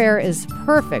 Pure Air is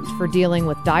perfect for dealing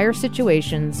with dire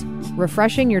situations,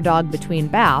 refreshing your dog between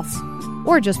baths,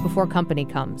 or just before company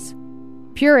comes.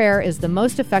 Pure Air is the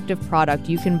most effective product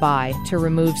you can buy to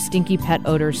remove stinky pet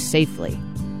odors safely.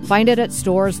 Find it at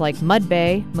stores like Mud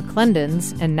Bay,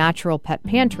 McClendon's, and Natural Pet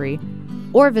Pantry,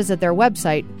 or visit their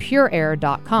website,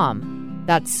 pureair.com.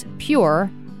 That's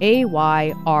pure,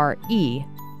 AYRE.com.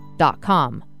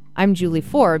 I'm Julie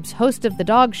Forbes, host of The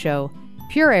Dog Show.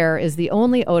 Pure Air is the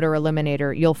only odor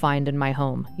eliminator you'll find in my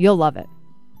home. You'll love it.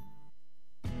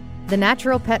 The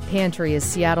Natural Pet Pantry is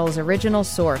Seattle's original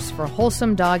source for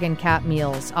wholesome dog and cat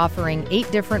meals, offering 8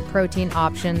 different protein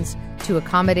options to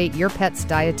accommodate your pet's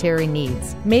dietary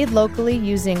needs. Made locally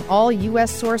using all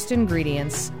U.S.-sourced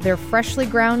ingredients, their freshly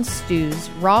ground stews,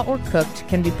 raw or cooked,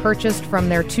 can be purchased from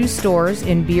their 2 stores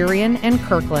in Burien and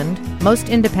Kirkland, most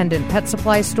independent pet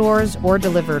supply stores, or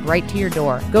delivered right to your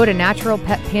door. Go to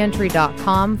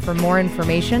naturalpetpantry.com for more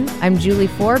information. I'm Julie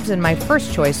Forbes, and my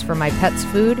first choice for my pet's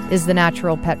food is the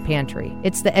Natural Pet Pantry.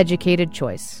 It's the educated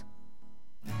choice.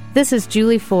 This is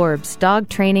Julie Forbes, dog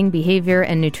training, behavior,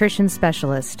 and nutrition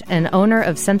specialist, and owner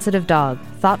of Sensitive Dog,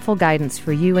 thoughtful guidance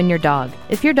for you and your dog.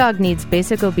 If your dog needs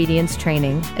basic obedience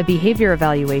training, a behavior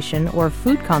evaluation, or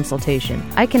food consultation,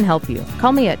 I can help you.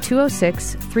 Call me at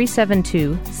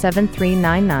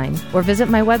 206-372-7399 or visit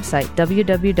my website,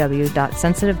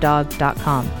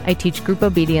 www.sensitivedog.com. I teach group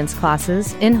obedience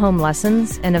classes, in-home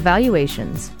lessons, and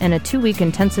evaluations, and a 2-week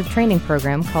intensive training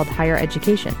program called Higher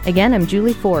Education. Again, I'm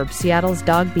Julie Forbes, Seattle's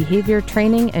dog behavior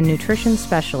training and nutrition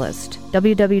specialist.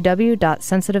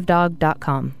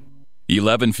 www.sensitivedog.com.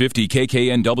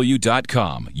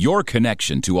 1150kknw.com, your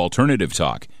connection to alternative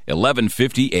talk,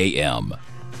 1150 AM.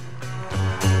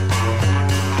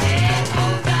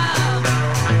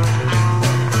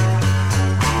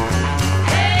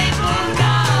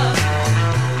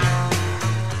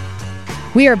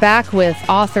 We are back with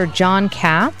author John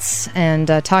Katz and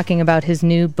talking about his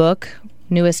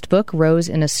newest book, Rose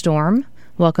in a Storm.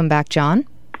 Welcome back, John.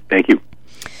 Thank you.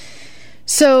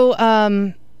 So,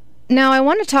 now I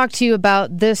want to talk to you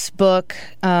about this book,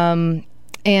 and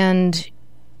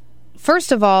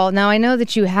first of all, now I know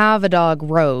that you have a dog,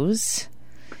 Rose,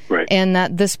 Right. and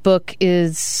that this book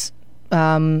is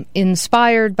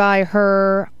inspired by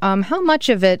her. How much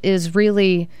of it is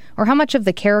really, or how much of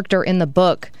the character in the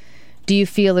book do you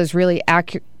feel is really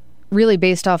accurate, really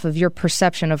based off of your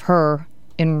perception of her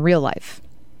in real life?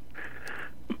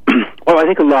 Well, I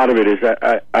think a lot of it is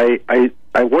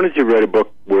I wanted to write a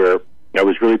book where I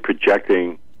was really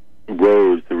projecting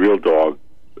Rose, the real dog,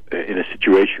 in a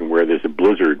situation where there's a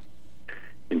blizzard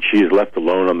and she is left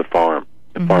alone on the farm.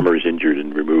 The farmer is injured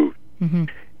and removed. And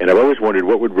I've always wondered,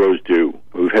 what would Rose do?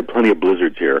 We've had plenty of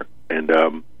blizzards here, and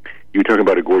you were talking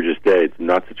about a gorgeous day. It's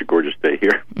not such a gorgeous day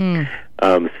here.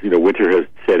 Winter has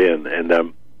set in,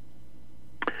 and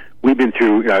we've been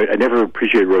through. I never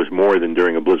appreciated Rose more than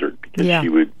during a blizzard, because she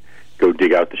would go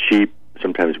dig out the sheep.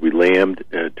 Sometimes we lambed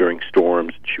during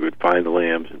storms. She would find the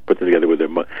lambs and put them together with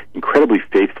them. Incredibly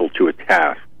faithful to a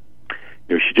task.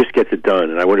 She just gets it done.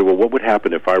 And I wondered, well, what would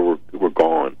happen if I were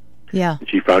gone? Yeah. And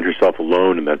she found herself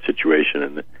alone in that situation,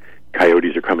 and the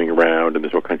coyotes are coming around, and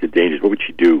there's all kinds of dangers. What would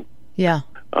she do? Yeah.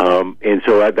 And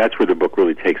so that's where the book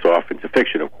really takes off into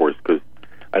fiction, of course, because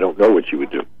I don't know what she would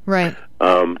do. Right.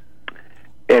 And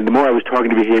the more I was talking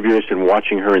to behaviorists and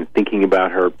watching her and thinking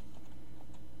about her,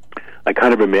 I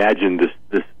kind of imagined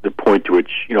the point to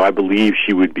which, I believe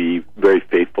she would be very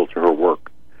faithful to her work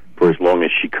for as long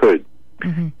as she could.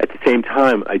 At the same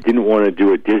time, I didn't want to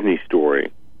do a Disney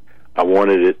story. I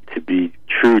wanted it to be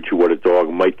true to what a dog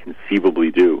might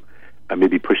conceivably do. I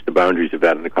maybe pushed the boundaries of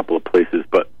that in a couple of places,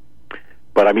 but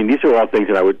I mean, these are all things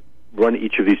that I would run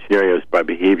each of these scenarios by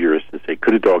behaviorists and say,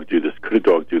 could a dog do this? Could a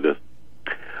dog do this?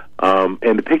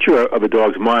 And the picture of a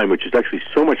dog's mind, which is actually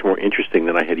so much more interesting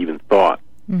than I had even thought,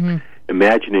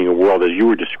 imagining a world, as you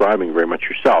were describing very much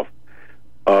yourself,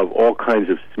 of all kinds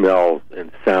of smells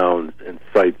and sounds and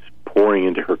sights pouring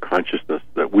into her consciousness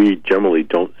that we generally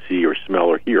don't see or smell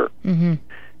or hear.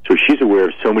 So she's aware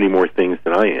of so many more things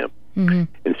than I am.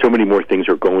 And so many more things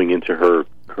are going into her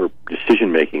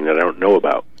decision-making that I don't know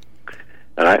about.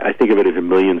 And I think of it as a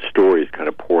million stories kind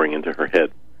of pouring into her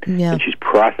head. Yeah. And she's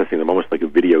processing them almost like a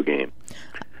video game,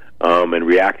 and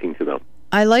reacting to them.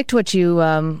 I liked what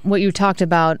you talked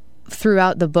about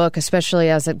throughout the book, especially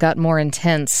as it got more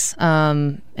intense,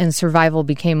 and survival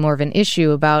became more of an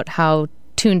issue, about how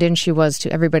tuned in she was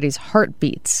to everybody's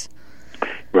heartbeats.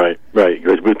 Right.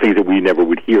 Because with things that we never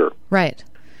would hear. Right.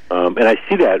 And I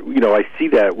see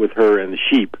that with her and the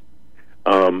sheep,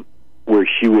 where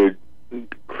she would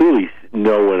clearly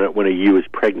know when a ewe is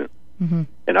pregnant.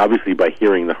 And obviously by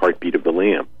hearing the heartbeat of the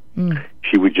lamb,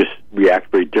 she would just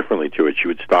react very differently to it. She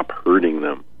would stop herding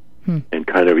them and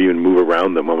kind of even move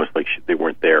around them almost like they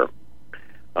weren't there.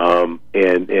 And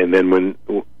then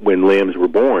when lambs were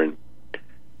born,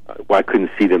 I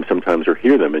couldn't see them sometimes or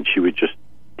hear them, and she would just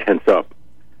tense up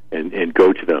and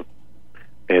go to them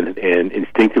and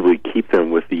instinctively keep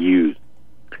them with the ewes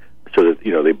so that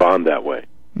they bond that way.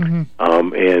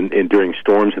 And during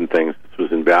storms and things, this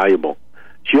was invaluable.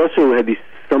 She also had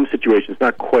some situations,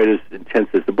 not quite as intense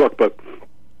as the book, but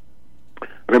I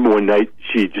remember one night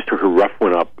she just her ruff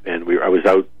went up, and I was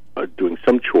out doing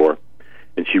some chore,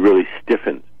 and she really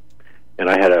stiffened, and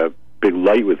I had a big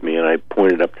light with me, and I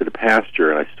pointed up to the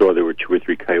pasture, and I saw there were 2 or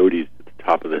 3 coyotes at the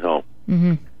top of the hill.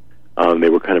 They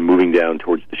were kind of moving down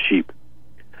towards the sheep,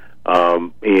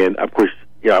 and of course,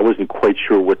 I wasn't quite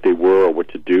sure what they were or what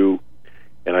to do,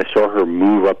 and I saw her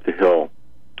move up the hill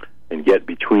and get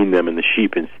between them and the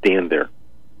sheep and stand there.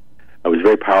 It was a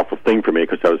very powerful thing for me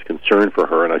because I was concerned for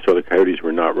her, and I saw the coyotes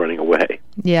were not running away.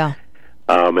 Yeah.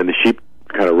 And the sheep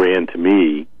kind of ran to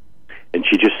me, and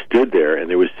she just stood there, and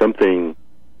there was something,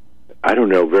 I don't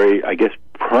know, very, I guess,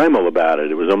 primal about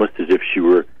it. It was almost as if she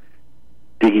were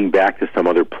digging back to some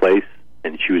other place,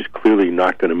 and she was clearly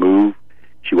not going to move.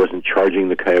 She wasn't charging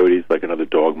the coyotes like another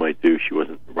dog might do. She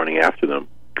wasn't running after them.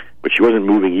 But she wasn't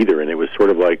moving either, and it was sort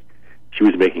of like she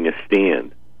was making a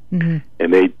stand. And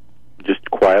they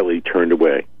just quietly turned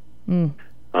away and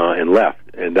left.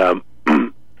 And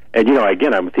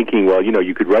again, I'm thinking, well,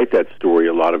 you could write that story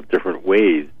a lot of different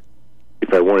ways.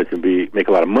 If I wanted to make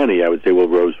a lot of money, I would say, well,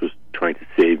 Rose was trying to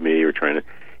save me or trying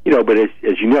to, but as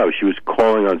you know, she was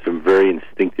calling on some very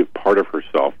instinctive part of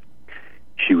herself.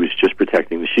 She was just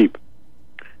protecting the sheep.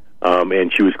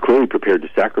 And she was clearly prepared to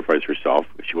sacrifice herself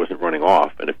if she wasn't running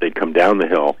off. And if they'd come down the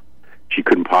hill, she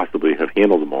couldn't possibly have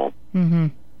handled them all.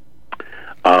 And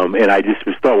I just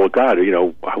thought, well, God,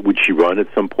 would she run at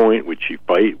some point? Would she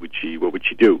fight? What would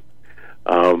she do?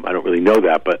 I don't really know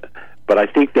that, but I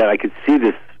think that I could see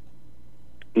this,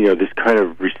 this kind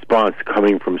of response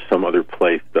coming from some other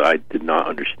place that I did not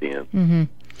understand.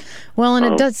 Well,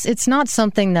 and it's not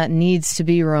something that needs to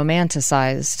be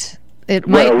romanticized. It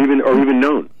might, or even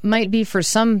known. Might be for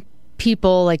some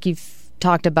people, like you've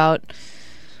talked about,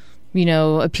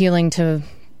 appealing to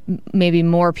maybe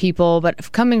more people.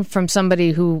 But coming from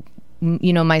somebody who,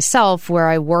 myself, where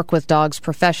I work with dogs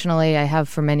professionally, I have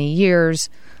for many years,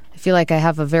 I feel like I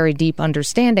have a very deep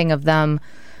understanding of them.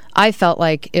 I felt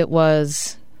like it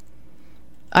was,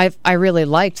 I really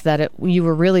liked that you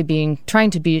were really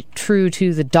trying to be true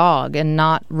to the dog and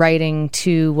not writing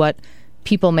to what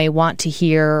people may want to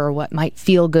hear or what might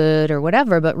feel good or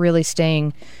whatever, but really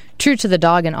staying true to the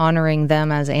dog and honoring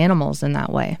them as animals in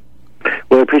that way.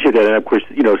 Well, I appreciate that, and of course,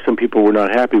 some people were not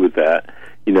happy with that.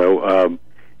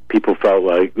 People felt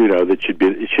like that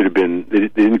it should have been. They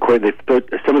didn't quite. They thought,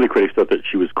 some of the critics thought that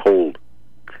she was cold,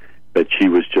 that she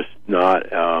was just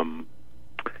not.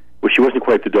 Well, she wasn't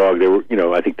quite the dog they were.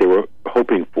 I think they were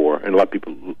hoping for, and a lot of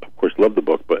people, of course, loved the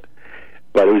book. But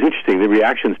it was interesting. The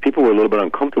reactions. People were a little bit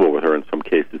uncomfortable with her in some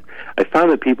cases. I found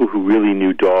that people who really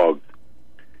knew dogs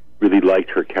really liked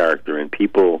her character, and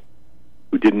people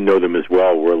who didn't know them as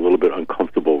well were a little bit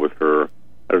uncomfortable with her.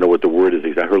 I don't know what the word is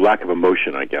exactly. Her lack of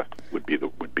emotion, I guess, would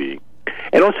be,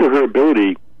 and also her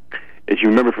ability, as you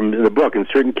remember from the book, in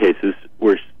certain cases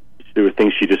where there were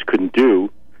things she just couldn't do,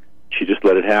 she just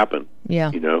let it happen.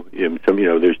 Yeah.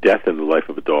 There's death in the life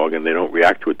of a dog, and they don't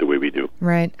react to it the way we do.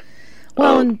 Right.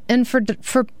 Well, and for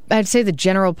I'd say the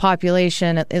general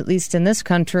population, at least in this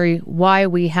country, why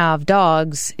we have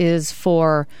dogs is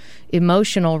for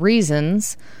emotional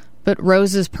reasons. But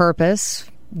Rose's purpose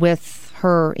with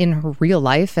her in her real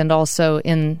life and also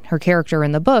in her character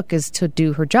in the book is to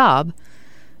do her job.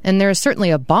 And there is certainly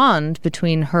a bond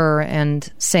between her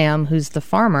and Sam, who's the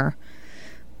farmer.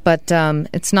 But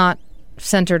it's not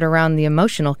centered around the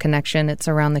emotional connection. It's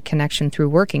around the connection through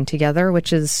working together,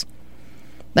 which is,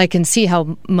 I can see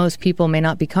how most people may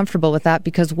not be comfortable with that,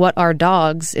 because what are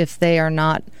dogs if they are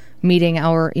not meeting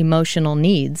our emotional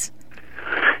needs?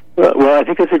 Well, I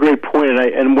think that's a great point,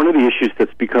 and one of the issues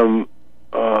that's become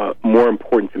more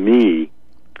important to me,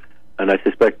 and I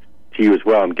suspect to you as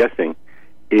well, I'm guessing,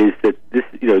 is that this,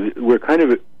 we're kind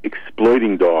of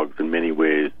exploiting dogs in many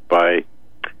ways by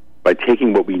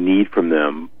taking what we need from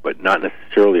them, but not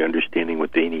necessarily understanding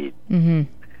what they need. Mm-hmm.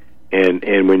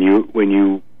 And when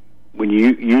you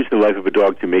use the life of a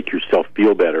dog to make yourself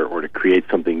feel better or to create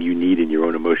something you need in your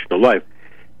own emotional life,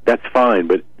 that's fine,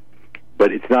 but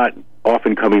it's not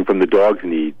often coming from the dog's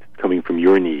needs, coming from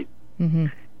your needs. Mm-hmm.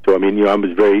 So, I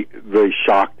was very, very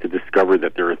shocked to discover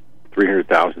that there are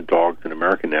 300,000 dogs in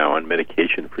America now on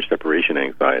medication for separation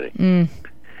anxiety. Mm.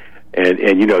 And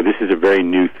this is a very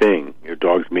new thing.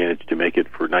 Dogs managed to make it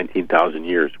for 19,000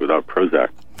 years without Prozac.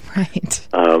 Right.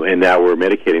 And now we're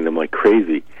medicating them like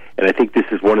crazy. And I think this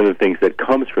is one of the things that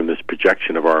comes from this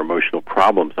projection of our emotional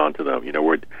problems onto them.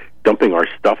 We're dumping our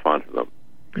stuff onto them.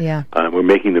 Yeah. We're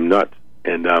making them nuts.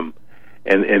 And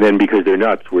then because they're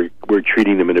nuts, we're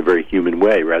treating them in a very human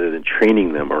way rather than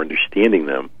training them or understanding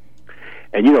them.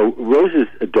 And Rose is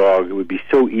a dog. It would be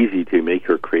so easy to make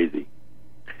her crazy.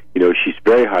 She's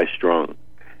very high strung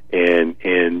and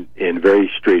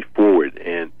very straightforward.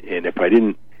 And if I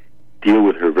didn't deal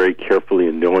with her very carefully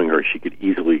and knowing her, she could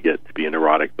easily get to be a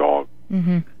neurotic dog.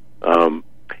 Mm-hmm.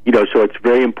 So it's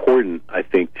very important, I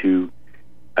think,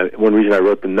 one reason I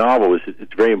wrote the novel is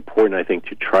it's very important, I think,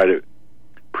 to try to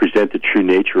present the true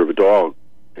nature of a dog.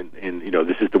 And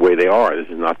this is the way they are. This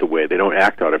is not the way. They don't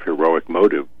act out of heroic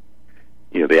motive.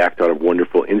 They act out of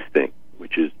wonderful instinct,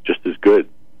 which is just as good.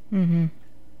 Mm-hmm.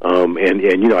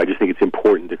 I just think it's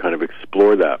important to kind of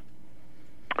explore that.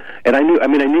 And I knew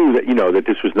that, that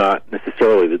this was not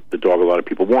necessarily the dog a lot of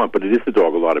people want, but it is the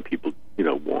dog a lot of people,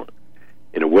 want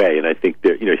in a way. And I think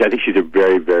that, I think she's a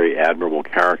very, very admirable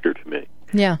character to me.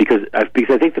 Yeah. Because I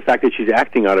think the fact that she's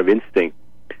acting out of instinct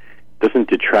doesn't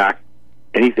detract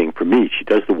anything from me. She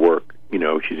does the work.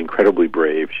 She's incredibly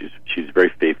brave. She's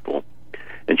very faithful,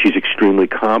 and she's extremely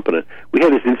competent. We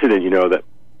had this incident, that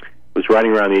was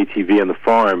riding around the ATV on the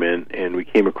farm, and we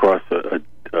came across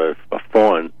a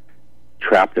fawn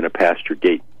trapped in a pasture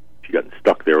gate. She got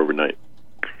stuck there overnight,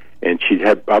 and she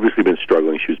had obviously been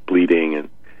struggling. She was bleeding, and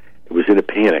it was in a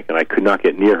panic. And I could not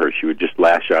get near her. She would just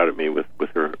lash out at me with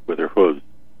her hooves.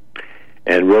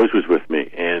 And Rose was with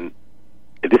me, and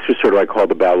this was sort of, I call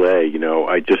the ballet.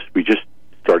 We just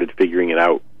started figuring it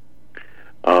out.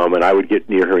 And I would get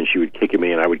near her, and she would kick at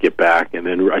me, and I would get back. And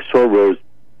then I saw Rose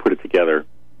put it together.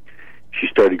 She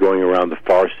started going around the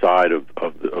far side of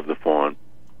the fawn.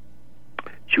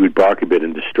 She would bark a bit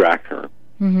and distract her.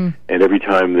 Mm-hmm. And every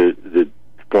time the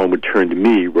fawn would turn to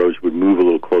me, Rose would move a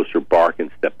little closer, bark,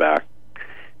 and step back.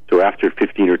 So after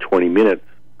 15 or 20 minutes,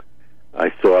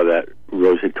 I saw that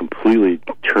Rose had completely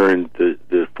turned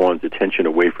the fawn's attention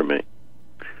away from me.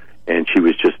 And she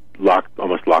was just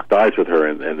almost locked eyes with her,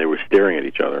 and they were staring at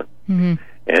each other. Mm-hmm.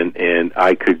 and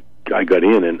I got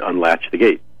in and unlatched the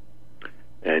gate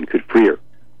and could free her.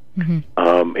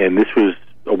 And this was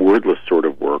a wordless sort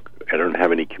of work. I don't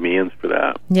have any commands for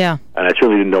that. Yeah. And I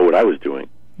certainly didn't know what I was doing.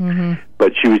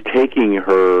 But she was taking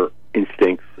her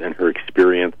instincts and her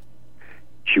experience.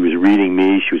 She was reading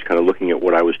me. She was kind of looking at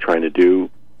what I was trying to do.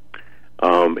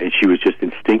 And she was just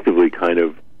instinctively kind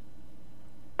of,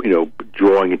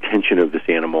 drawing attention of this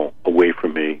animal away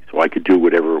from me so I could do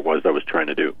whatever it was I was trying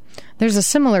to do. There's a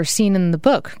similar scene in the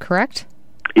book, correct?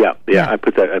 Yeah. I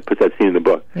put that scene in the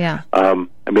book. Yeah. I mean,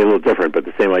 a little different, but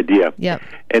the same idea. Yeah.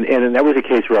 And that was a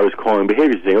case where I was calling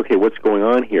behaviors, saying, okay, what's going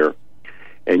on here?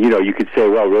 And you could say,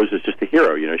 well, Rose is just a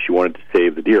hero. She wanted to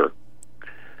save the deer.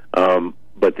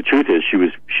 But the truth is,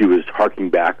 she was harking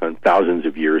back on thousands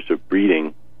of years of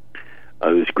breeding,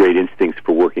 this great instincts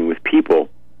for working with people.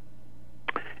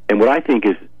 And what I think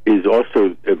is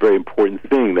also a very important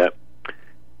thing, that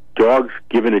dogs,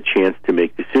 given a chance to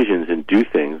make decisions and do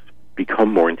things,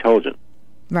 become more intelligent.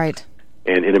 Right.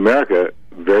 And in America,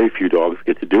 very few dogs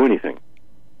get to do anything.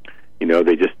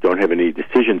 They just don't have any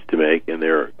decisions to make, and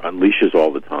they're on leashes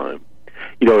all the time.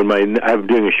 I'm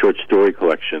doing a short story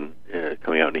collection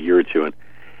coming out in a year or two,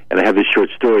 and I have this short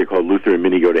story called Luther and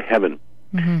Minnie Go to Heaven,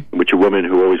 in which a woman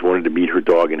who always wanted to meet her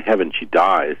dog in heaven, she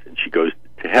dies, and she goes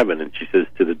to heaven, and she says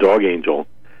to the dog angel,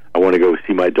 I want to go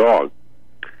see my dog.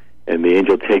 And the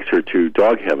angel takes her to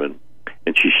dog heaven,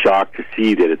 and she's shocked to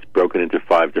see that it's broken into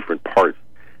 5 different parts.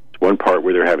 It's one part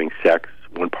where they're having sex,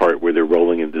 one part where they're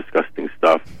rolling in disgusting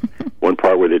stuff, one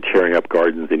part where they're tearing up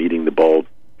gardens and eating the bulbs,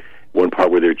 one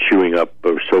part where they're chewing up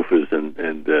sofas and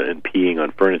peeing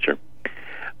on furniture.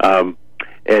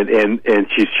 And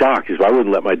she's shocked. She says, well, I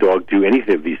wouldn't let my dog do any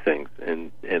of these things.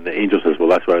 And the angel says, well,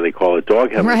 that's why they call it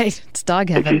dog heaven. Right, it's dog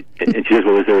heaven. And she says,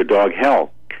 well, is there a dog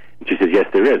hell? And she says, yes,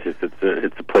 there is.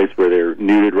 It's a place where they're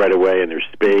neutered right away, and they're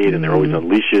spayed, and they're always on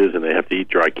leashes, and they have to eat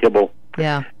dry kibble.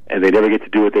 Yeah. And they never get to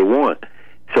do what they want.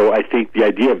 So I think the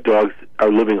idea of dogs are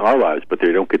living our lives, but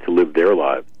they don't get to live their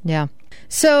lives. Yeah.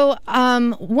 So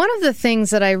one of the things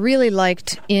that I really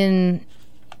liked in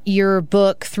your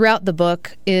book, throughout the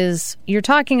book, is you're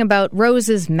talking about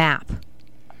Rose's map.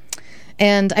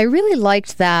 And I really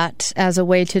liked that as a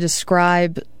way to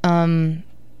describe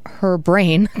her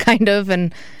brain, kind of,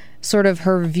 and sort of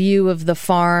her view of the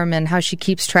farm and how she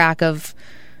keeps track of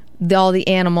all the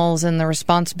animals and the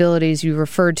responsibilities. You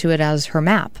referred to it as her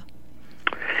map.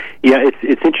 Yeah,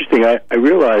 it's interesting. I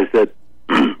realize that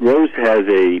Rose has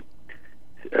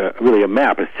really a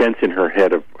map, a sense in her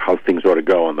head of how things ought to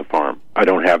go on the farm. I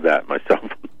don't have that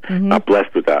myself. Not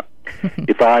blessed with that.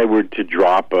 If I were to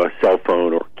drop a cell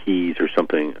phone or keys or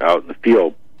something out in the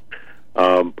field,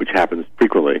 which happens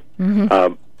frequently,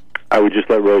 I would just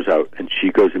let Rose out, and she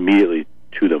goes immediately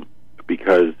to them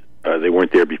because they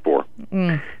weren't there before.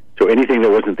 So anything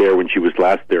that wasn't there when she was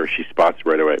last there, she spots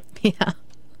right away. Yeah.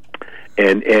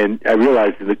 And I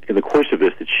realized in the course of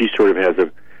this that she sort of has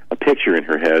a picture in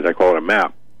her head. I call it a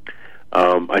map.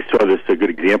 I saw a good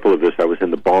example of this. I was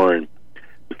in the barn,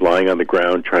 was lying on the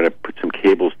ground trying to put some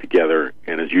cables together,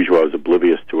 and as usual, I was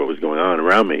oblivious to what was going on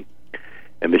around me.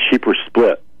 And the sheep were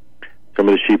split. Some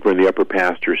of the sheep were in the upper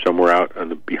pasture, some were out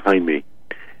behind me.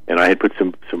 And I had put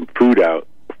some food out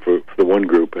for the one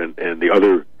group, and the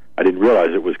other, I didn't realize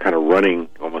it was kind of running,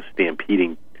 almost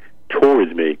stampeding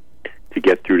towards me to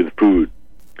get through to the food.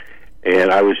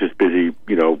 And I was just busy,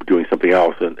 doing something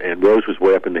else. And Rose was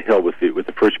way up in the hill with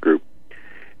the first group.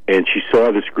 And she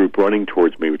saw this group running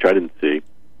towards me, which I didn't see.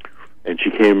 And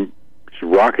she came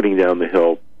rocketing down the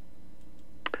hill.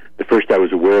 The first I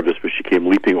was aware of this was she came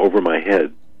leaping over my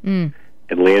head and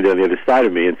landed on the other side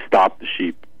of me and stopped the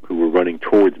sheep who were running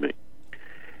towards me.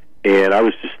 And I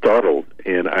was just startled.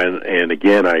 And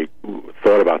again, I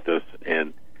thought about this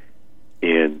and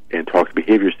talked to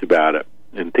behaviorists about it.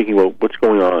 And thinking, well, what's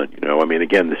going on?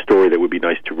 Again, the story that would be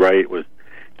nice to write was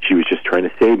she was just trying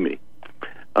to save me.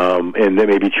 And that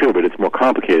may be true, but it's more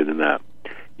complicated than that.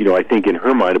 I think in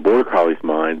her mind, a border collie's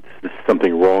mind, there's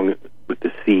something wrong with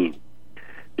the scene.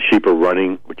 The sheep are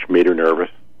running, which made her nervous.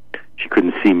 She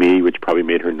couldn't see me, which probably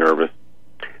made her nervous.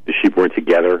 The sheep weren't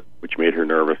together, which made her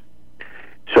nervous.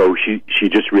 So she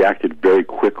just reacted very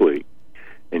quickly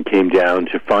and came down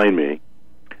to find me,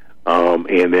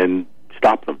 and then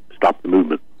stop the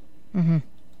movement. And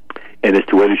as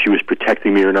to whether she was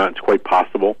protecting me or not, it's quite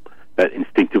possible that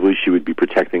instinctively she would be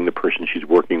protecting the person she's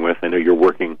working with. I know you're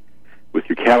working with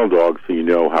your cattle dogs, so you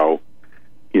know how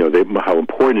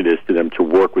important it is to them to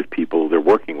work with people they're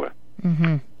working with.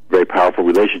 Very powerful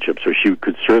relationship. So she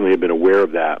could certainly have been aware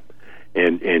of that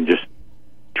and just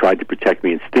tried to protect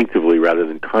me instinctively rather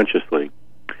than consciously.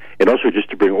 And also just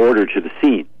to bring order to the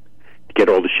scene, to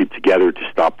get all the sheep together to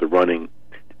stop the running,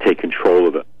 to take control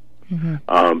of it.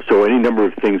 So any number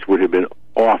of things would have been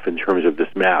off in terms of this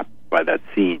map by that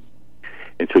scene.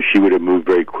 And so she would have moved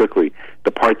very quickly.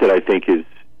 The part that I think is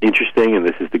interesting, and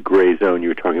this is the gray zone, you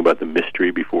were talking about the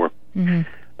mystery before, is,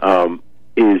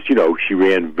 she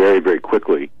ran very, very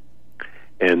quickly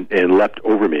and leapt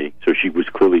over me. So she was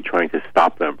clearly trying to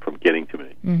stop them from getting to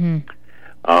me.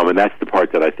 And that's the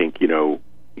part that I think,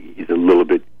 is a little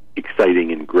bit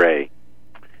exciting and gray.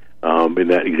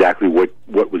 And that exactly what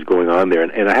was going on there.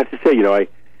 And I have to say,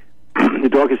 the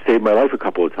dog has saved my life a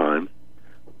couple of times.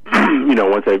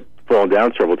 Once I've fallen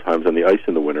down several times on the ice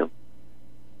in the winter.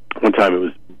 One time it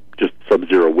was just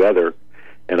sub-zero weather,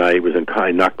 and I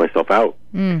knocked myself out.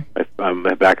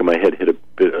 My back of my head hit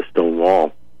a stone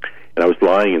wall, and I was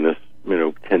lying in this,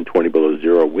 10, 20 below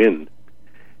zero wind,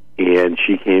 and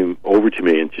she came over to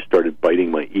me and just started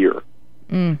biting my ear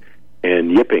and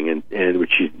yipping, and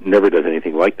which she never does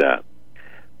anything like that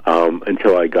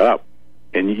until I got up,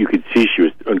 and you could see she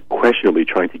was unquestionably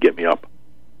trying to get me up.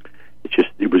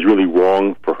 It was really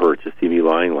wrong for her to see me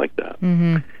lying like that,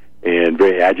 and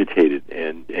very agitated,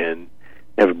 and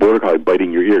have a border collie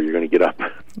biting your ear, you're going to get up.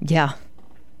 Yeah.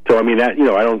 So I mean that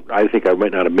I think I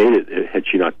might not have made it had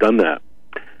she not done that.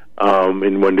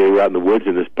 And one day we were out in the woods,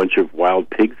 and this bunch of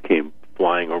wild pigs came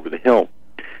flying over the hill,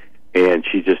 and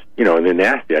she just and they're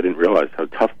nasty. I didn't realize how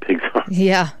tough pigs are.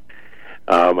 Yeah.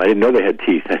 I didn't know they had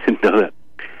teeth. I didn't know that.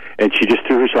 And she just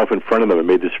threw herself in front of them and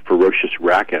made this ferocious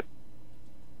racket.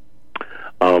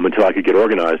 Until I could get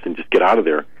organized and just get out of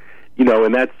there,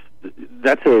 and that's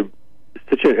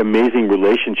such an amazing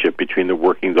relationship between the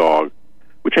working dog,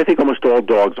 which I think almost all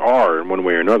dogs are in one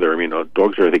way or another. I mean,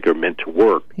 dogs are meant to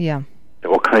work. Yeah,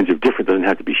 all kinds of different. Doesn't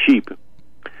have to be sheep.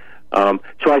 So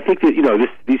I think that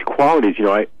these qualities.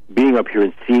 Being up here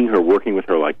and seeing her, working with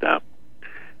her like that.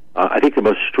 I think the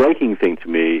most striking thing to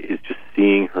me is just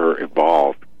seeing her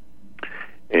evolve.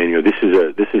 And this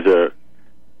is a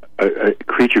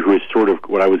creature who has sort of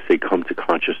what I would say come to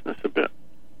consciousness a bit,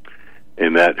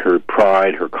 and that her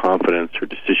pride, her confidence, her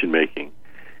decision making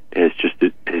has just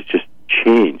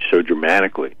changed so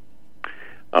dramatically.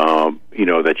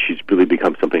 That she's really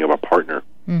become something of a partner,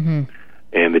 and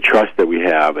the trust that we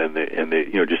have, and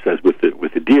the just as with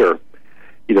the deer,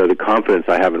 the confidence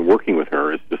I have in working with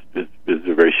her is a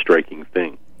very striking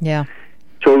thing. Yeah.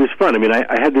 So it was fun. I mean,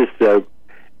 I had this.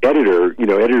 Editor,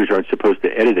 editors aren't supposed to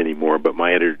edit anymore, but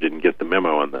my editor didn't get the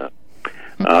memo on that.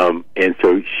 And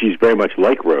so she's very much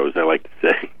like Rose, I like to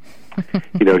say.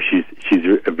 She's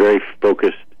a very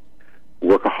focused,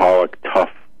 workaholic,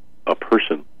 tough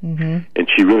person. And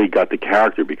she really got the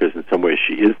character because in some ways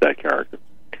she is that character.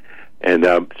 And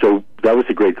so that was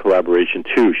a great collaboration,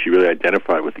 too. She really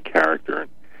identified with the character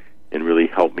and really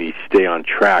helped me stay on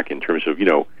track in terms of,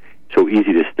 so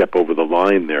easy to step over the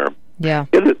line there. Yeah.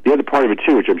 The other part of it,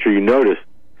 too, which I'm sure you noticed,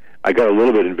 I got a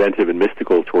little bit inventive and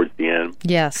mystical towards the end.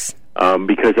 Yes.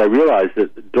 Because I realized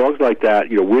that dogs like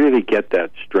that, where do they get that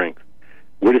strength?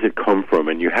 Where does it come from?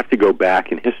 And you have to go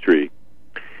back in history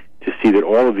to see that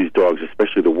all of these dogs,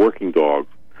 especially the working dogs,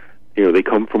 they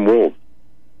come from wolves.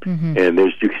 And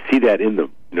you can see that in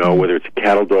them, whether it's a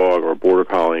cattle dog or a border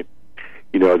collie.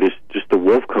 There's just the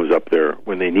wolf comes up there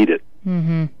when they need it.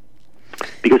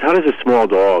 Because how does a small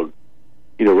dog...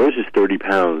 Rose is 30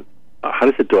 pounds. How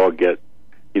does a dog get,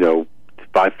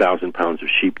 5,000 pounds of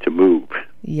sheep to move?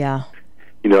 Yeah.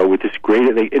 With this great,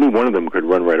 any one of them could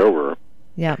run right over her.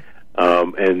 Yeah.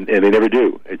 And they never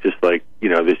do. It's just like,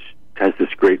 this has this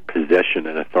great possession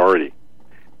and authority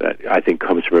that I think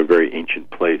comes from a very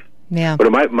ancient place. Yeah.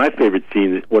 But one of my favorite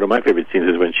scenes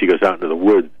is when she goes out into the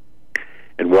woods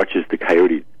and watches the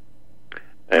coyotes.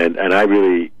 And I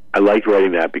liked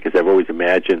writing that because I've always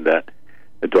imagined that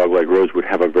a dog like Rose would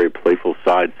have a very playful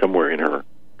side somewhere in her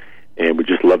and would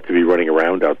just love to be running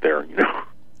around out there,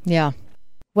 Yeah.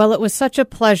 Well, it was such a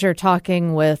pleasure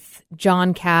talking with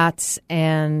John Katz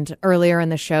and earlier in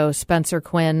the show, Spencer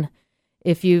Quinn.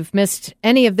 If you've missed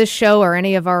any of this show or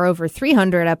any of our over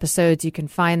 300 episodes, you can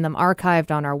find them archived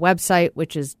on our website,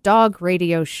 which is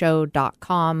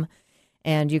dogradioshow.com.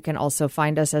 And you can also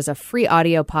find us as a free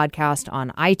audio podcast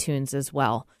on iTunes as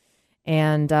well.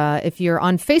 And if you're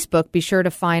on Facebook, be sure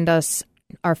to find us,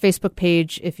 our Facebook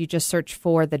page. If you just search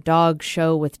for The Dog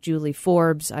Show with Julie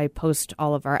Forbes, I post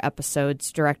all of our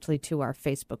episodes directly to our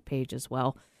Facebook page as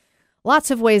well.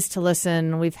 Lots of ways to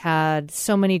listen. We've had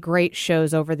so many great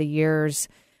shows over the years.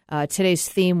 Today's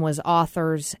theme was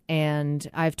authors, and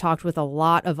I've talked with a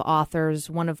lot of authors.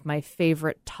 One of my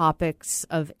favorite topics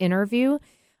of interview.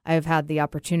 I've had the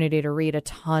opportunity to read a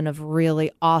ton of really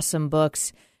awesome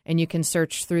books. and you can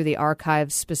search through the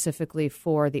archives specifically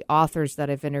for the authors that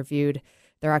I've interviewed.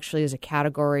 There actually is a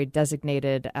category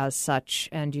designated as such,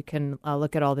 and you can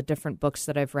look at all the different books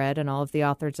that I've read and all of the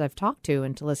authors I've talked to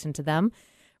and to listen to them.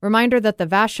 Reminder that the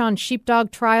Vashon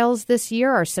Sheepdog Trials this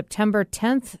year are September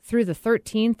 10th through the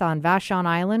 13th on Vashon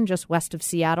Island, just west of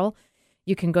Seattle.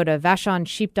 You can go to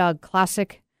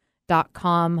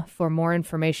VashonSheepdogClassic.com for more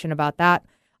information about that.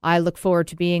 I look forward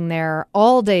to being there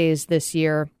all days this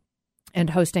year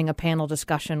and hosting a panel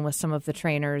discussion with some of the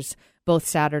trainers both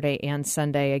Saturday and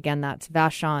Sunday. Again, that's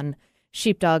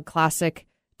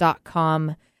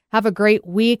VashonSheepdogClassic.com. Have a great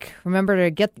week. Remember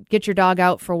to get your dog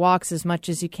out for walks as much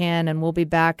as you can, and we'll be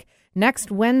back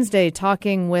next Wednesday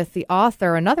talking with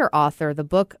another author, the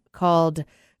book called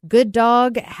Good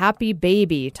Dog, Happy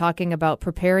Baby, talking about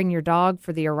preparing your dog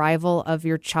for the arrival of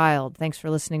your child. Thanks for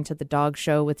listening to The Dog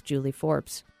Show with Julie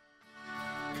Forbes.